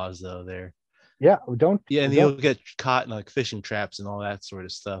some laws though there. Yeah, Yeah, and don't. you'll get caught in like fishing traps and all that sort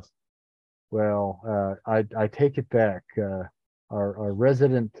of stuff. Well, I take it back. Our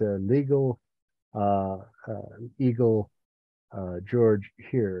resident legal uh, eagle George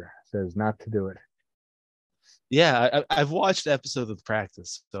here says not to do it. Yeah, I've watched episodes of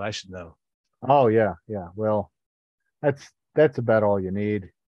Practice, so I should know. Oh yeah, yeah. Well, that's about all you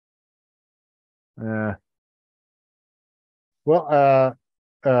need. Uh, well,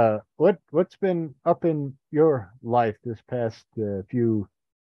 what's been up in your life this past few,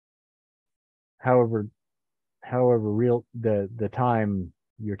 however real the time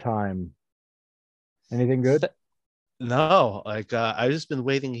your time? Anything good? No, like I've just been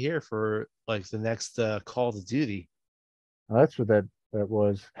waiting here for like the next Call of Duty. Oh, that's what that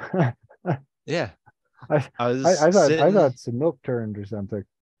was. Yeah, I, I was just I sitting. thought some milk turned or something.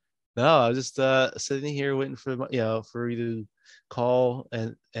 No, I was just sitting here waiting for for you to call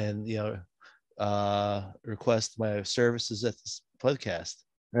and request my services at this podcast.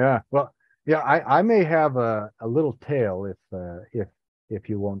 Yeah. Well, yeah. I may have a little tale if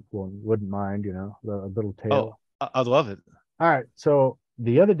you wouldn't mind. A little Oh, tale. I'd love it. All right. So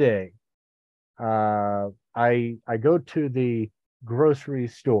the other day, I go to the grocery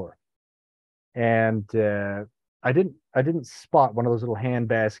store and I didn't spot one of those little hand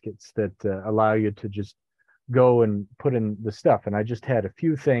baskets that allow you to just go and put in the stuff. And I just had a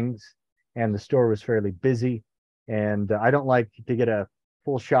few things, and the store was fairly busy. And I don't like to get a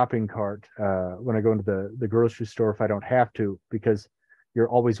full shopping cart when I go into the grocery store if I don't have to, because you're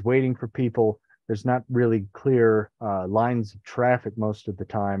always waiting for people. There's not really clear lines of traffic most of the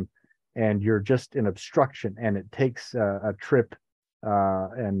time, and you're just an obstruction. And it takes a trip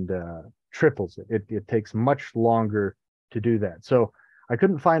and triples it. It takes much longer to do that. So I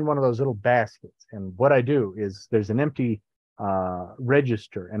couldn't find one of those little baskets. And what I do is there's an empty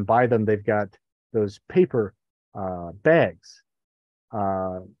register, and by them they've got those paper bags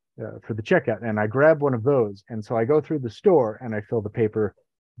for the checkout. And I grab one of those, and so I go through the store and I fill the paper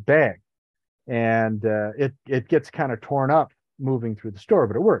bag, and it gets kind of torn up moving through the store,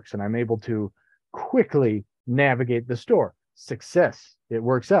 but it works, and I'm able to quickly navigate the store. Success. It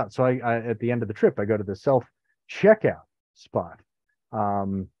works out. So I at the end of the trip, I go to the self checkout spot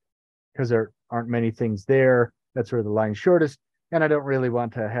because there aren't many things there. That's where the line's shortest, and I don't really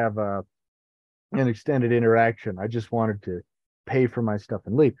want to have an extended interaction. I just wanted to pay for my stuff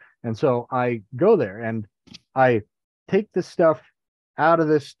and leave. And so I go there and I take the stuff out of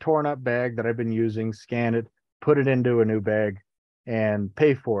this torn up bag that I've been using, scan it, put it into a new bag, and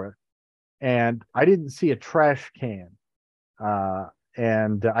pay for it. And I didn't see a trash can,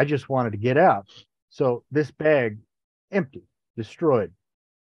 and I just wanted to get out. So this bag, empty, destroyed.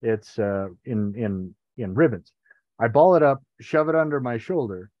 It's in ribbons. I ball it up, shove it under my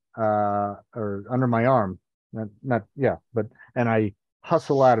shoulder, or under my arm, not yeah, but and I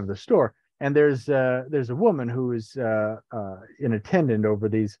hustle out of the store. And there's a woman who is an attendant over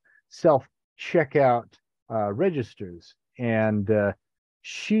these self checkout registers, and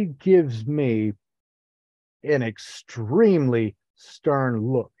she gives me an extremely stern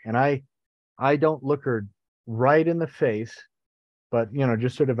look, and I don't look her right in the face, but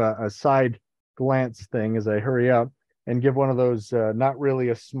just sort of a side glance thing as I hurry up and give one of those not really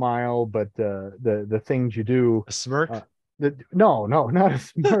a smile, but the things you do. A smirk? No, not a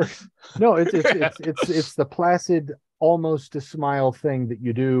smirk. No, it's the placid, almost a smile thing that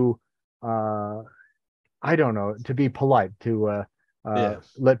you do. I don't know, to be polite, to Yeah.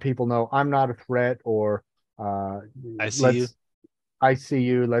 let people know I'm not a threat, or I see you. let's I see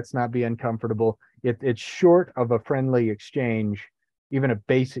you. Let's not be uncomfortable. It's short of a friendly exchange, even a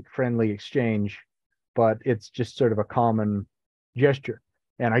basic friendly exchange, but it's just sort of a common gesture.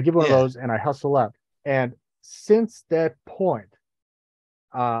 And I give one of Yeah. those and I hustle up. And since that point,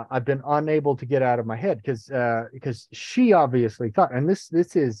 I've been unable to get out of my head because she obviously thought, and this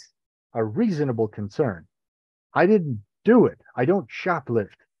is a reasonable concern. I didn't do it. I don't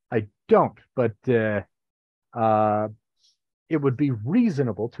shoplift. I don't. But uh, it would be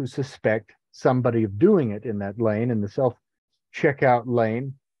reasonable to suspect somebody of doing it in that lane, in the self checkout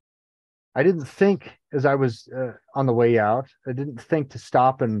lane. I didn't think as I was on the way out, I didn't think to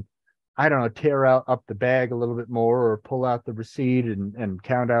stop and, I don't know, tear out up the bag a little bit more, or pull out the receipt and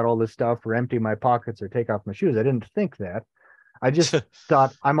count out all this stuff, or empty my pockets, or take off my shoes. I didn't think that. I just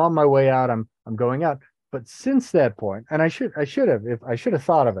thought, I'm on my way out. I'm going out. But since that point, and I should have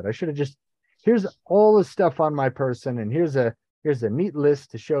thought of it. I should have just, here's all the stuff on my person, and here's a neat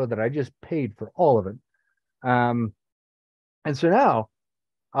list to show that I just paid for all of it. And so now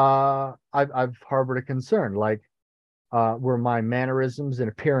I've harbored a concern, like, were my mannerisms and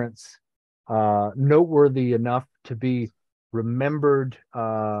appearance noteworthy enough to be remembered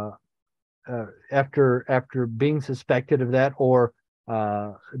after being suspected of that, or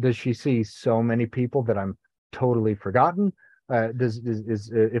does she see so many people that I'm totally forgotten? Does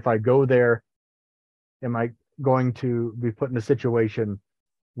is If I go there, am I going to be put in a situation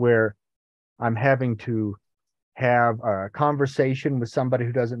where I'm having to have a conversation with somebody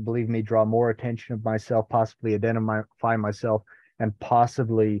who doesn't believe me, draw more attention of myself, possibly identify myself, and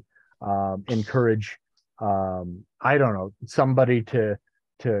possibly encourage, I don't know, somebody to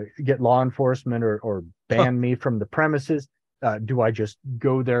get law enforcement, or ban me from the premises? Do I just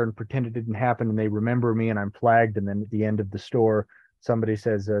go there and pretend it didn't happen, and they remember me and I'm flagged, and then at the end of the store somebody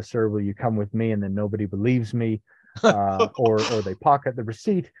says, sir, will you come with me? And then nobody believes me, or they pocket the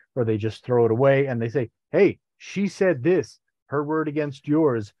receipt, or they just throw it away and they say, hey, she said this, her word against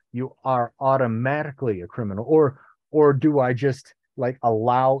yours, you are automatically a criminal. Or do I just like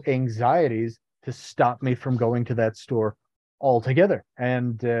allow anxieties to stop me from going to that store altogether?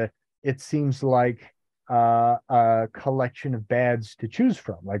 And it seems like a collection of bads to choose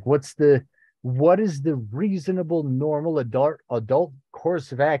from. Like, what is the reasonable, normal adult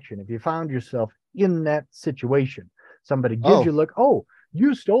course of action if you found yourself in that situation? Somebody gives you Oh, a look, oh,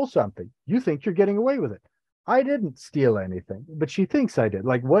 you stole something, you think you're getting away with it. I didn't steal anything, but she thinks I did.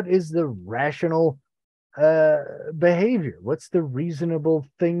 Like, what is the rational behavior? What's the reasonable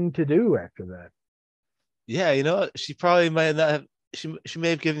thing to do after that? yeah. You know what? She probably might not have. She may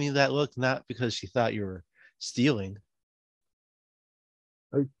have given you that look not because she thought you were stealing.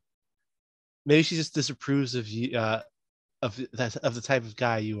 Uh, Maybe she just disapproves of you, of the type of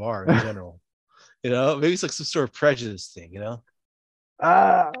guy you are in general. Maybe it's like some sort of prejudice thing.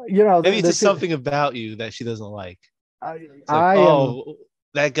 Maybe it's just that's it. something about you that she doesn't like. It's like, I am, oh,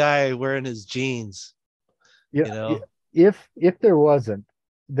 that guy wearing his jeans. you You know, know, if there wasn't,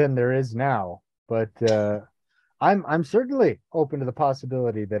 then there is now. But I'm certainly open to the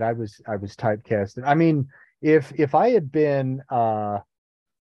possibility that I was typecasted. I mean, if I had been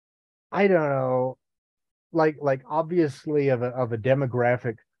I don't know, like obviously of a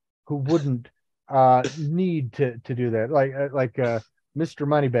demographic who wouldn't need to do that, like Mr.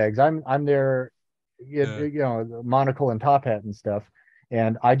 Moneybags. I'm there, yeah. monocle and top hat and stuff,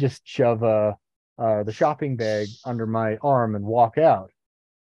 and I just shove the shopping bag under my arm and walk out.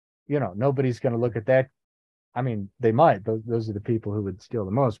 Nobody's going to look at that. I mean, they might. Those are the people who would steal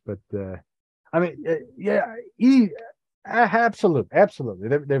the most. But I mean, yeah, absolutely.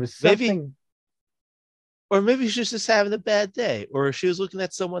 There was Maybe something. Or maybe she was just having a bad day, or she was looking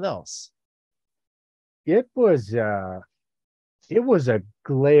at someone else. It was a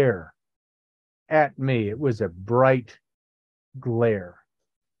glare at me. It was a bright glare,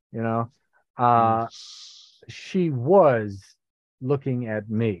 you know. Mm, Uh she was looking at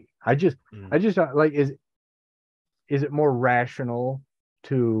me. mm. I just like is it more rational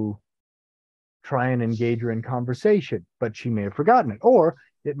to try and engage her in conversation? But she may have forgotten it, or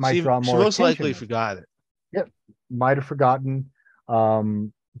it might She draw she more most attention. likely forgot it. Yep, might have forgotten.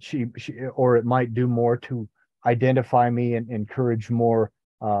 She or it might do more to identify me and encourage more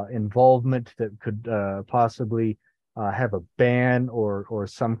involvement that could possibly have a ban or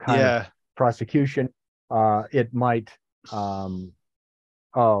some kind of Yeah. prosecution. It might um,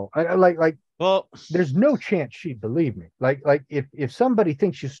 like Well, there's no chance she'd believe me. Like if somebody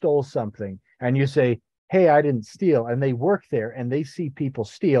thinks you stole something and you say, "Hey, I didn't steal," and they work there and they see people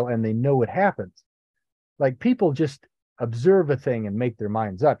steal and they know it happens, like people just observe a thing and make their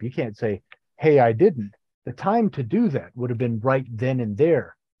minds up. You can't say, "Hey, I didn't." The time to do that would have been right then and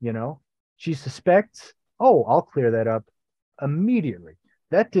there, you know? She suspects, "Oh, I'll clear that up immediately."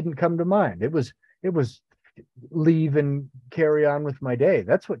 That didn't come to mind. It was leave and carry on with my day.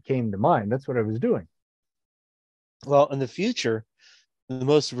 That's what came to mind. That's what I was doing. well, in the future, the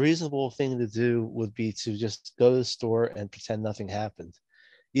most reasonable thing to do would be to just go to the store and pretend nothing happened.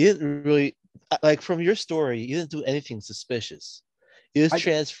 You didn't really, like, from your story, you didn't do anything suspicious. You just I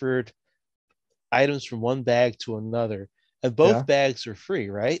transferred items from one bag to another, and Yeah. both bags are free,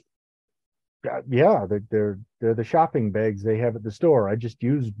 right? Yeah, they're the shopping bags they have at the store. I just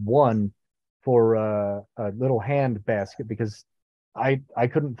used one for a little hand basket because I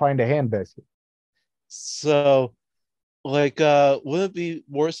couldn't find a hand basket. So, like, wouldn't it be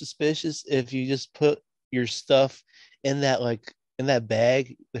more suspicious if you just put your stuff in that, like, in that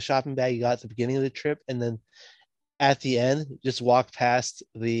bag, the shopping bag you got at the beginning of the trip, and then at the end just walk past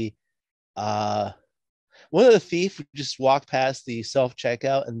the uh one of the thief would just walk past the self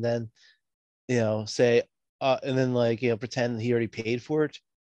checkout and then, say, and then, like, pretend he already paid for it.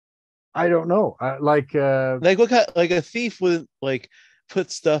 I don't know. Like, what kind, like, a thief would, like,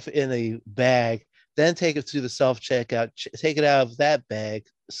 put stuff in a bag, then take it to the self checkout, take it out of that bag,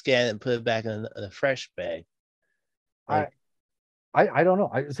 scan it, and put it back in a fresh bag. I Like, I don't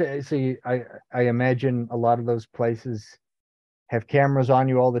know. I imagine a lot of those places have cameras on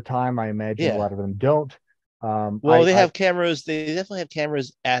you all the time. I imagine a yeah. lot of them don't. Well, they have cameras. They definitely have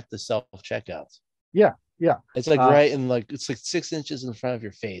cameras at the self checkout. Yeah, yeah. It's like Uh, right in, like, it's like 6 inches in front of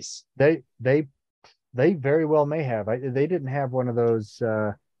your face. they they they very well may have. They didn't have one of those.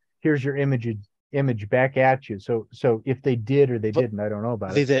 Here's your image back at you. So if they did or they But didn't, I don't know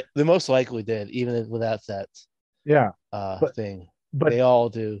about they it. did. They most likely did, even without that Yeah, but thing. but They all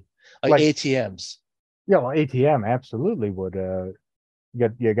do, like like ATMs. yeah, well, ATM absolutely would.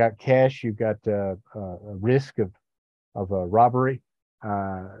 You got cash. You got a risk of a robbery.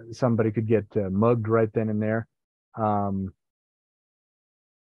 Somebody could get mugged right then and there. Um,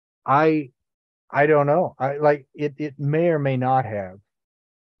 I I don't know. I like it. It may or may not have,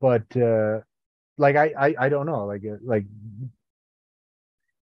 but like I don't know.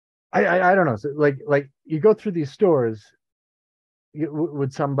 I don't know. So like you go through these stores,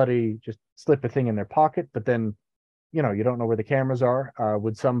 would somebody just slip a thing in their pocket, but then you don't know where the cameras are?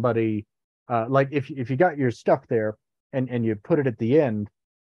 Would somebody like if you got your stuff there and you put it at the end,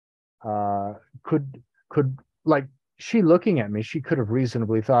 uh, could like she looking at me, she could have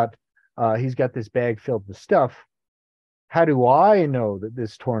reasonably thought he's got this bag filled with stuff. How do I know that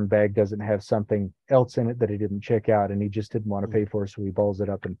this torn bag doesn't have something else in it that he didn't check out and he just didn't want to pay for, so he balls it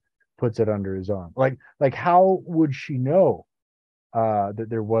up and puts it under his arm? Like how would she know that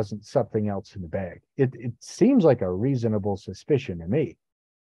there wasn't something else in the bag? It seems like a reasonable suspicion to me.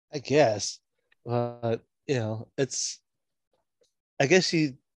 I guess, but it's. I guess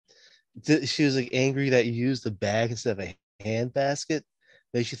she was, like, angry that you used the bag instead of a hand basket.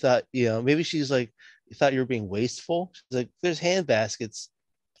 Maybe she thought, maybe she's like, you thought you were being wasteful. She's like, there's hand baskets.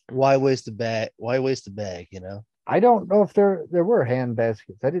 Why waste the bag? Why waste the bag? I don't know if there were hand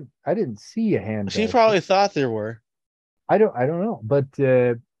baskets. I didn't see a hand She basket. probably thought there were. I don't know, but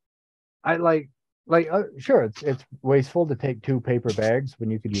I sure it's wasteful to take two paper bags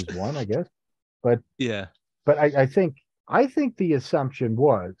when you could use one, I guess. But Yeah. I think the assumption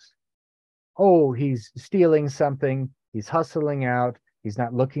was, oh, he's stealing something, he's hustling out, he's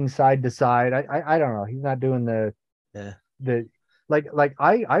not looking side to side. I don't know. He's not doing Yeah. the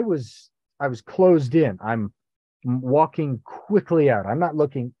I was closed in. I'm walking quickly out. I'm not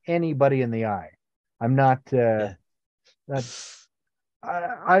looking anybody in the eye. I'm not Yeah. not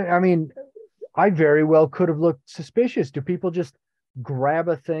I mean I very well could have looked suspicious. Do people just grab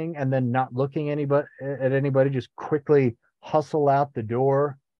a thing and then not looking anybody, just quickly hustle out the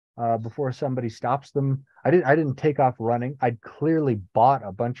door before somebody stops them? I didn't take off running. I'd clearly bought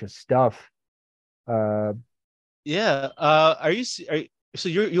a bunch of stuff. Uh, Yeah. So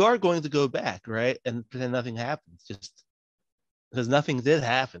you are going to go back, right? And pretend nothing happens, just because nothing did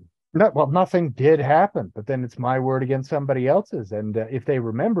happen. no, well, nothing did happen, but then it's my word against somebody else's. And if they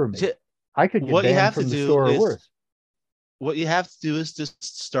remember me, Yeah, I could get What you banned have to from the do store or is worse. what you have to do is just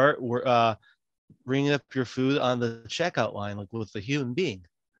start bringing up your food on the checkout line, like with a human being.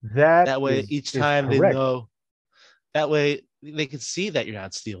 That That way, each is time they correct. know. That way, they can see that you're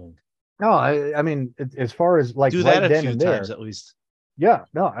not stealing. No, I mean, as far as like Do that right a then few and times there, at least. yeah,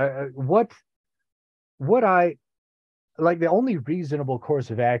 no, what I like, the only reasonable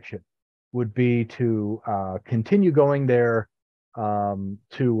course of action would be to continue going there,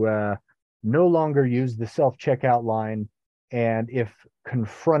 to no longer use the self checkout line, and if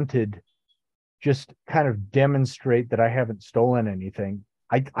confronted, just kind of demonstrate that I haven't stolen anything.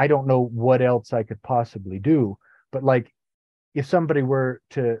 I don't know what else I could possibly do, but like if somebody were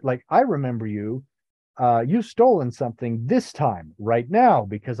to like, I remember you, you've stolen something this time, right now,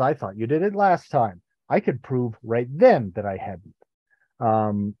 because I thought you did it last time. I could prove right then that I hadn't.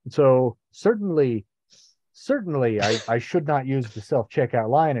 So certainly, I should not use the self checkout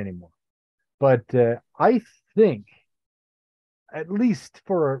line anymore. But I think, at least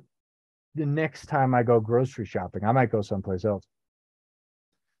for the next time I go grocery shopping, I might go someplace else.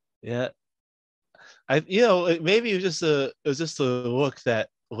 Yeah, maybe it was just a look that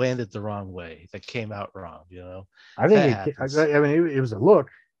landed the wrong way, that came out wrong. I think That it. happens. I mean, it was a look,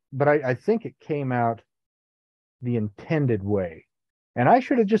 but I think it came out the intended way, and I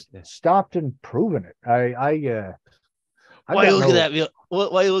should have just Yeah. stopped and proven it. I've Why you got looking no. at me?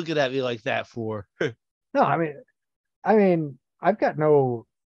 Why you looking at me like that for? No, I mean, I've got no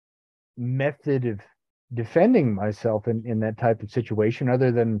method of defending myself in that type of situation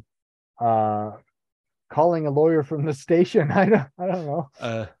other than uh calling a lawyer from the station. I don't know.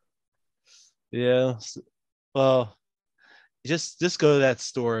 uh, yeah. Well, just go to that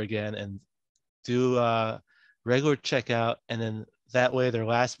store again and do regular checkout, and then that way their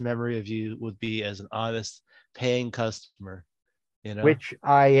last memory of you would be as an honest paying customer. You know. Which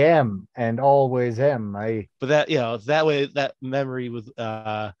I am and always am. I But that way that memory would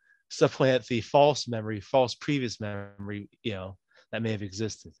supplant the false previous memory, that may have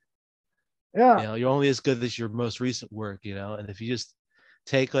existed. Yeah, You're only as good as your most recent work. And if you just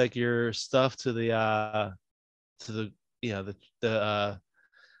take like your stuff to the the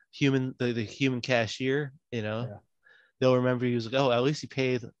the human cashier, yeah, they'll remember you as like, oh, at least he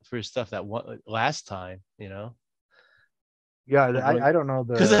paid for his stuff that one last time. yeah. I'm going I don't know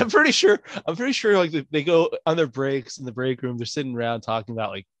because the. I'm pretty sure like they go on their breaks in the break room, they're sitting around talking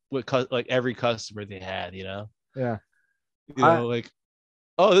about like like every customer they had. Yeah, I Like,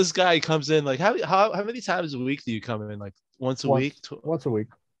 oh, this guy comes in like how many times a week do you come in, like once a week? once a week.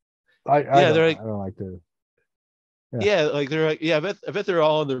 I Yeah, don't they're know. like, I don't like to. Yeah. yeah, like they're like, yeah, I bet they're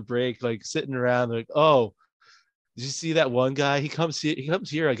all on their break, like sitting around. They're like, oh, did you see that one guy? He comes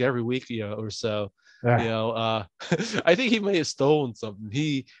here like every week, or so. Yeah. I think he may have stolen something.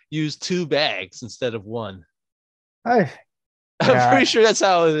 He used two bags instead of one. I I'm pretty yeah. sure that's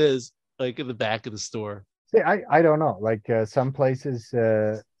how it is, like in the back of the store. See, I don't know. Like some places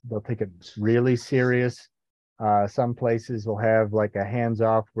they'll take it really serious. Some places will have like a hands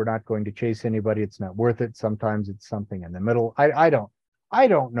off. We're not going to chase anybody. It's not worth it. Sometimes it's something in the middle. I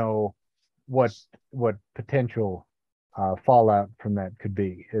don't know what what potential fallout from that could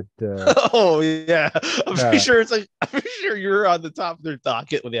be. It Oh yeah, I'm pretty uh, sure I'm pretty sure you're on the top of their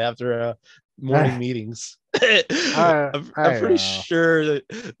docket when they after morning meetings. I'm I don't pretty know. sure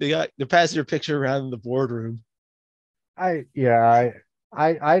that they're passing your picture around in the boardroom. I yeah,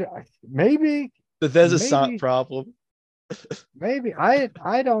 I maybe That there's a maybe problem. maybe I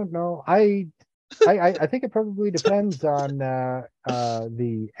don't know. I think it probably depends on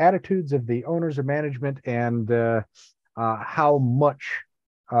the attitudes of the owners or management, and how much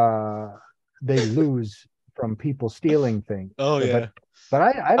uh, they lose from people stealing things. Oh But yeah,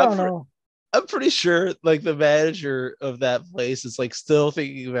 I I'm don't pre- know. I'm pretty sure like the manager of that place is like still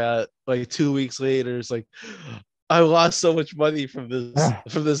thinking about like 2 weeks later. It's like, I lost so much money from this Uh,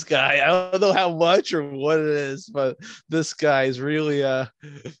 from this guy. I don't know how much or what it is, but this guy is really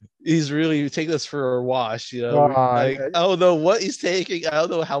he's really taking us for a wash. Like I don't know what he's taking. I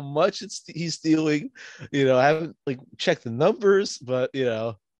don't know how much he's stealing. I haven't like checked the numbers, but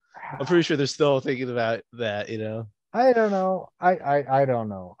I'm pretty sure they're still thinking about that. I don't know. I don't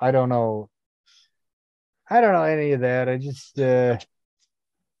know. I don't know. I don't know any of that. I just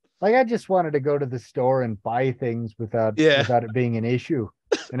like I just wanted to go to the store and buy things Yeah. without it being an issue,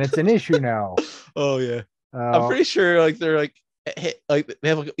 and it's an issue now. Oh yeah. I'm Uh, pretty sure like they're like like they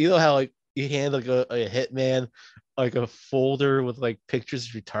have like, you know how like you hand like a hitman like a folder with like pictures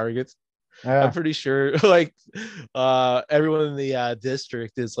of your targets. I'm yeah. pretty sure like everyone in the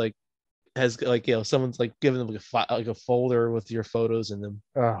district is like has like someone's like giving them like a folder with your photos in them,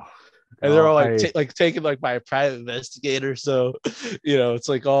 Oh, and they're oh, all like like taken like by a private investigator. So it's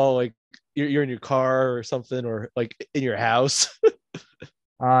like all like you're in your car or something or like in your house.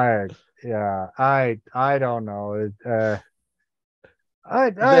 I, yeah, I don't know. I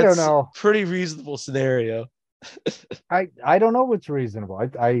don't That's know. pretty reasonable scenario. I don't know what's reasonable.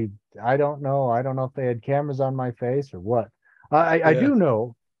 I don't know. I don't know if they had cameras on my face or what. I Yeah. do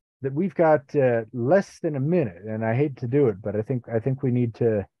know that we've got less than a minute, and I hate to do it, but I think we need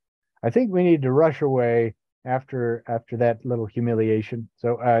to rush away after that little humiliation.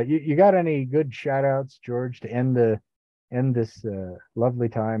 So you got any good shout outs, George, to end this lovely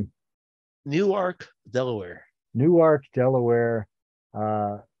time? Newark, Delaware. Newark, Delaware.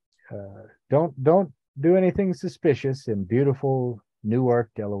 Uh, don't do anything suspicious in beautiful Newark,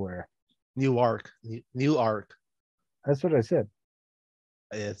 Delaware. Newark. Newark. That's what I said.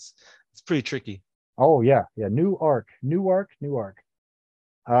 It's pretty tricky. Oh yeah, yeah. Newark.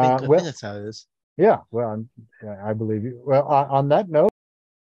 I think Well, that's how it is. yeah. Well, I believe you. Well, on that note,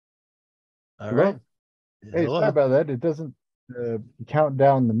 All right. hello. Hey, sorry Hello. about that. It doesn't count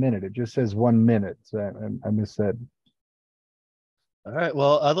down the minute. It just says 1 minute. So I missed that. All right.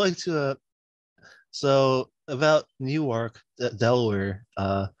 Well, I'd like to so about Newark, Delaware,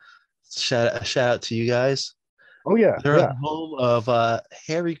 shout out to you guys. Oh yeah, They're yeah. the home of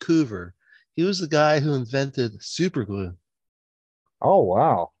Harry Coover. He was the guy who invented super glue. Oh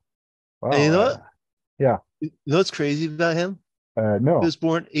wow, And wow. you know what? Yeah. You know what's crazy about him? He No. was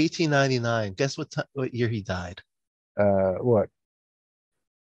born 1899. Guess what year he died? What year?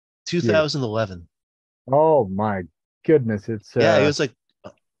 2011. Oh my goodness. It's Yeah, he was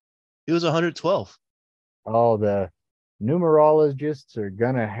 112. oh, the numerologists are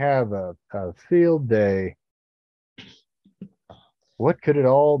gonna have a field day. What could it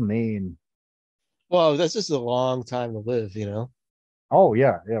all mean? Well, that's just a long time to live. Oh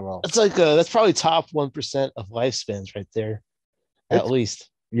yeah, yeah. Well, That's like that's probably top 1% of lifespans right there, at it's least.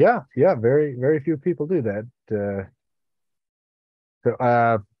 yeah, yeah. Very few people do that. So,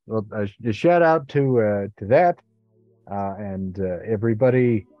 well, a shout out to that and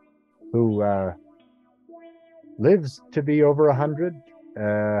everybody who lives to be over 100.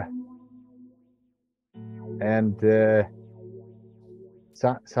 Uh, and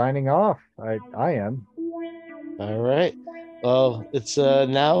signing off. I am. All right. Well, it's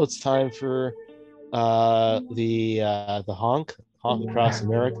now it's time for the honk across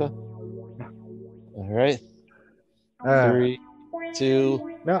America. All right. Uh, 3,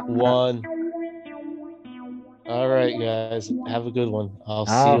 2, no. 1. All right, guys. Have a good one. I'll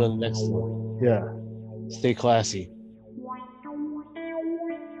see you I'll in the next one. yeah. Stay classy.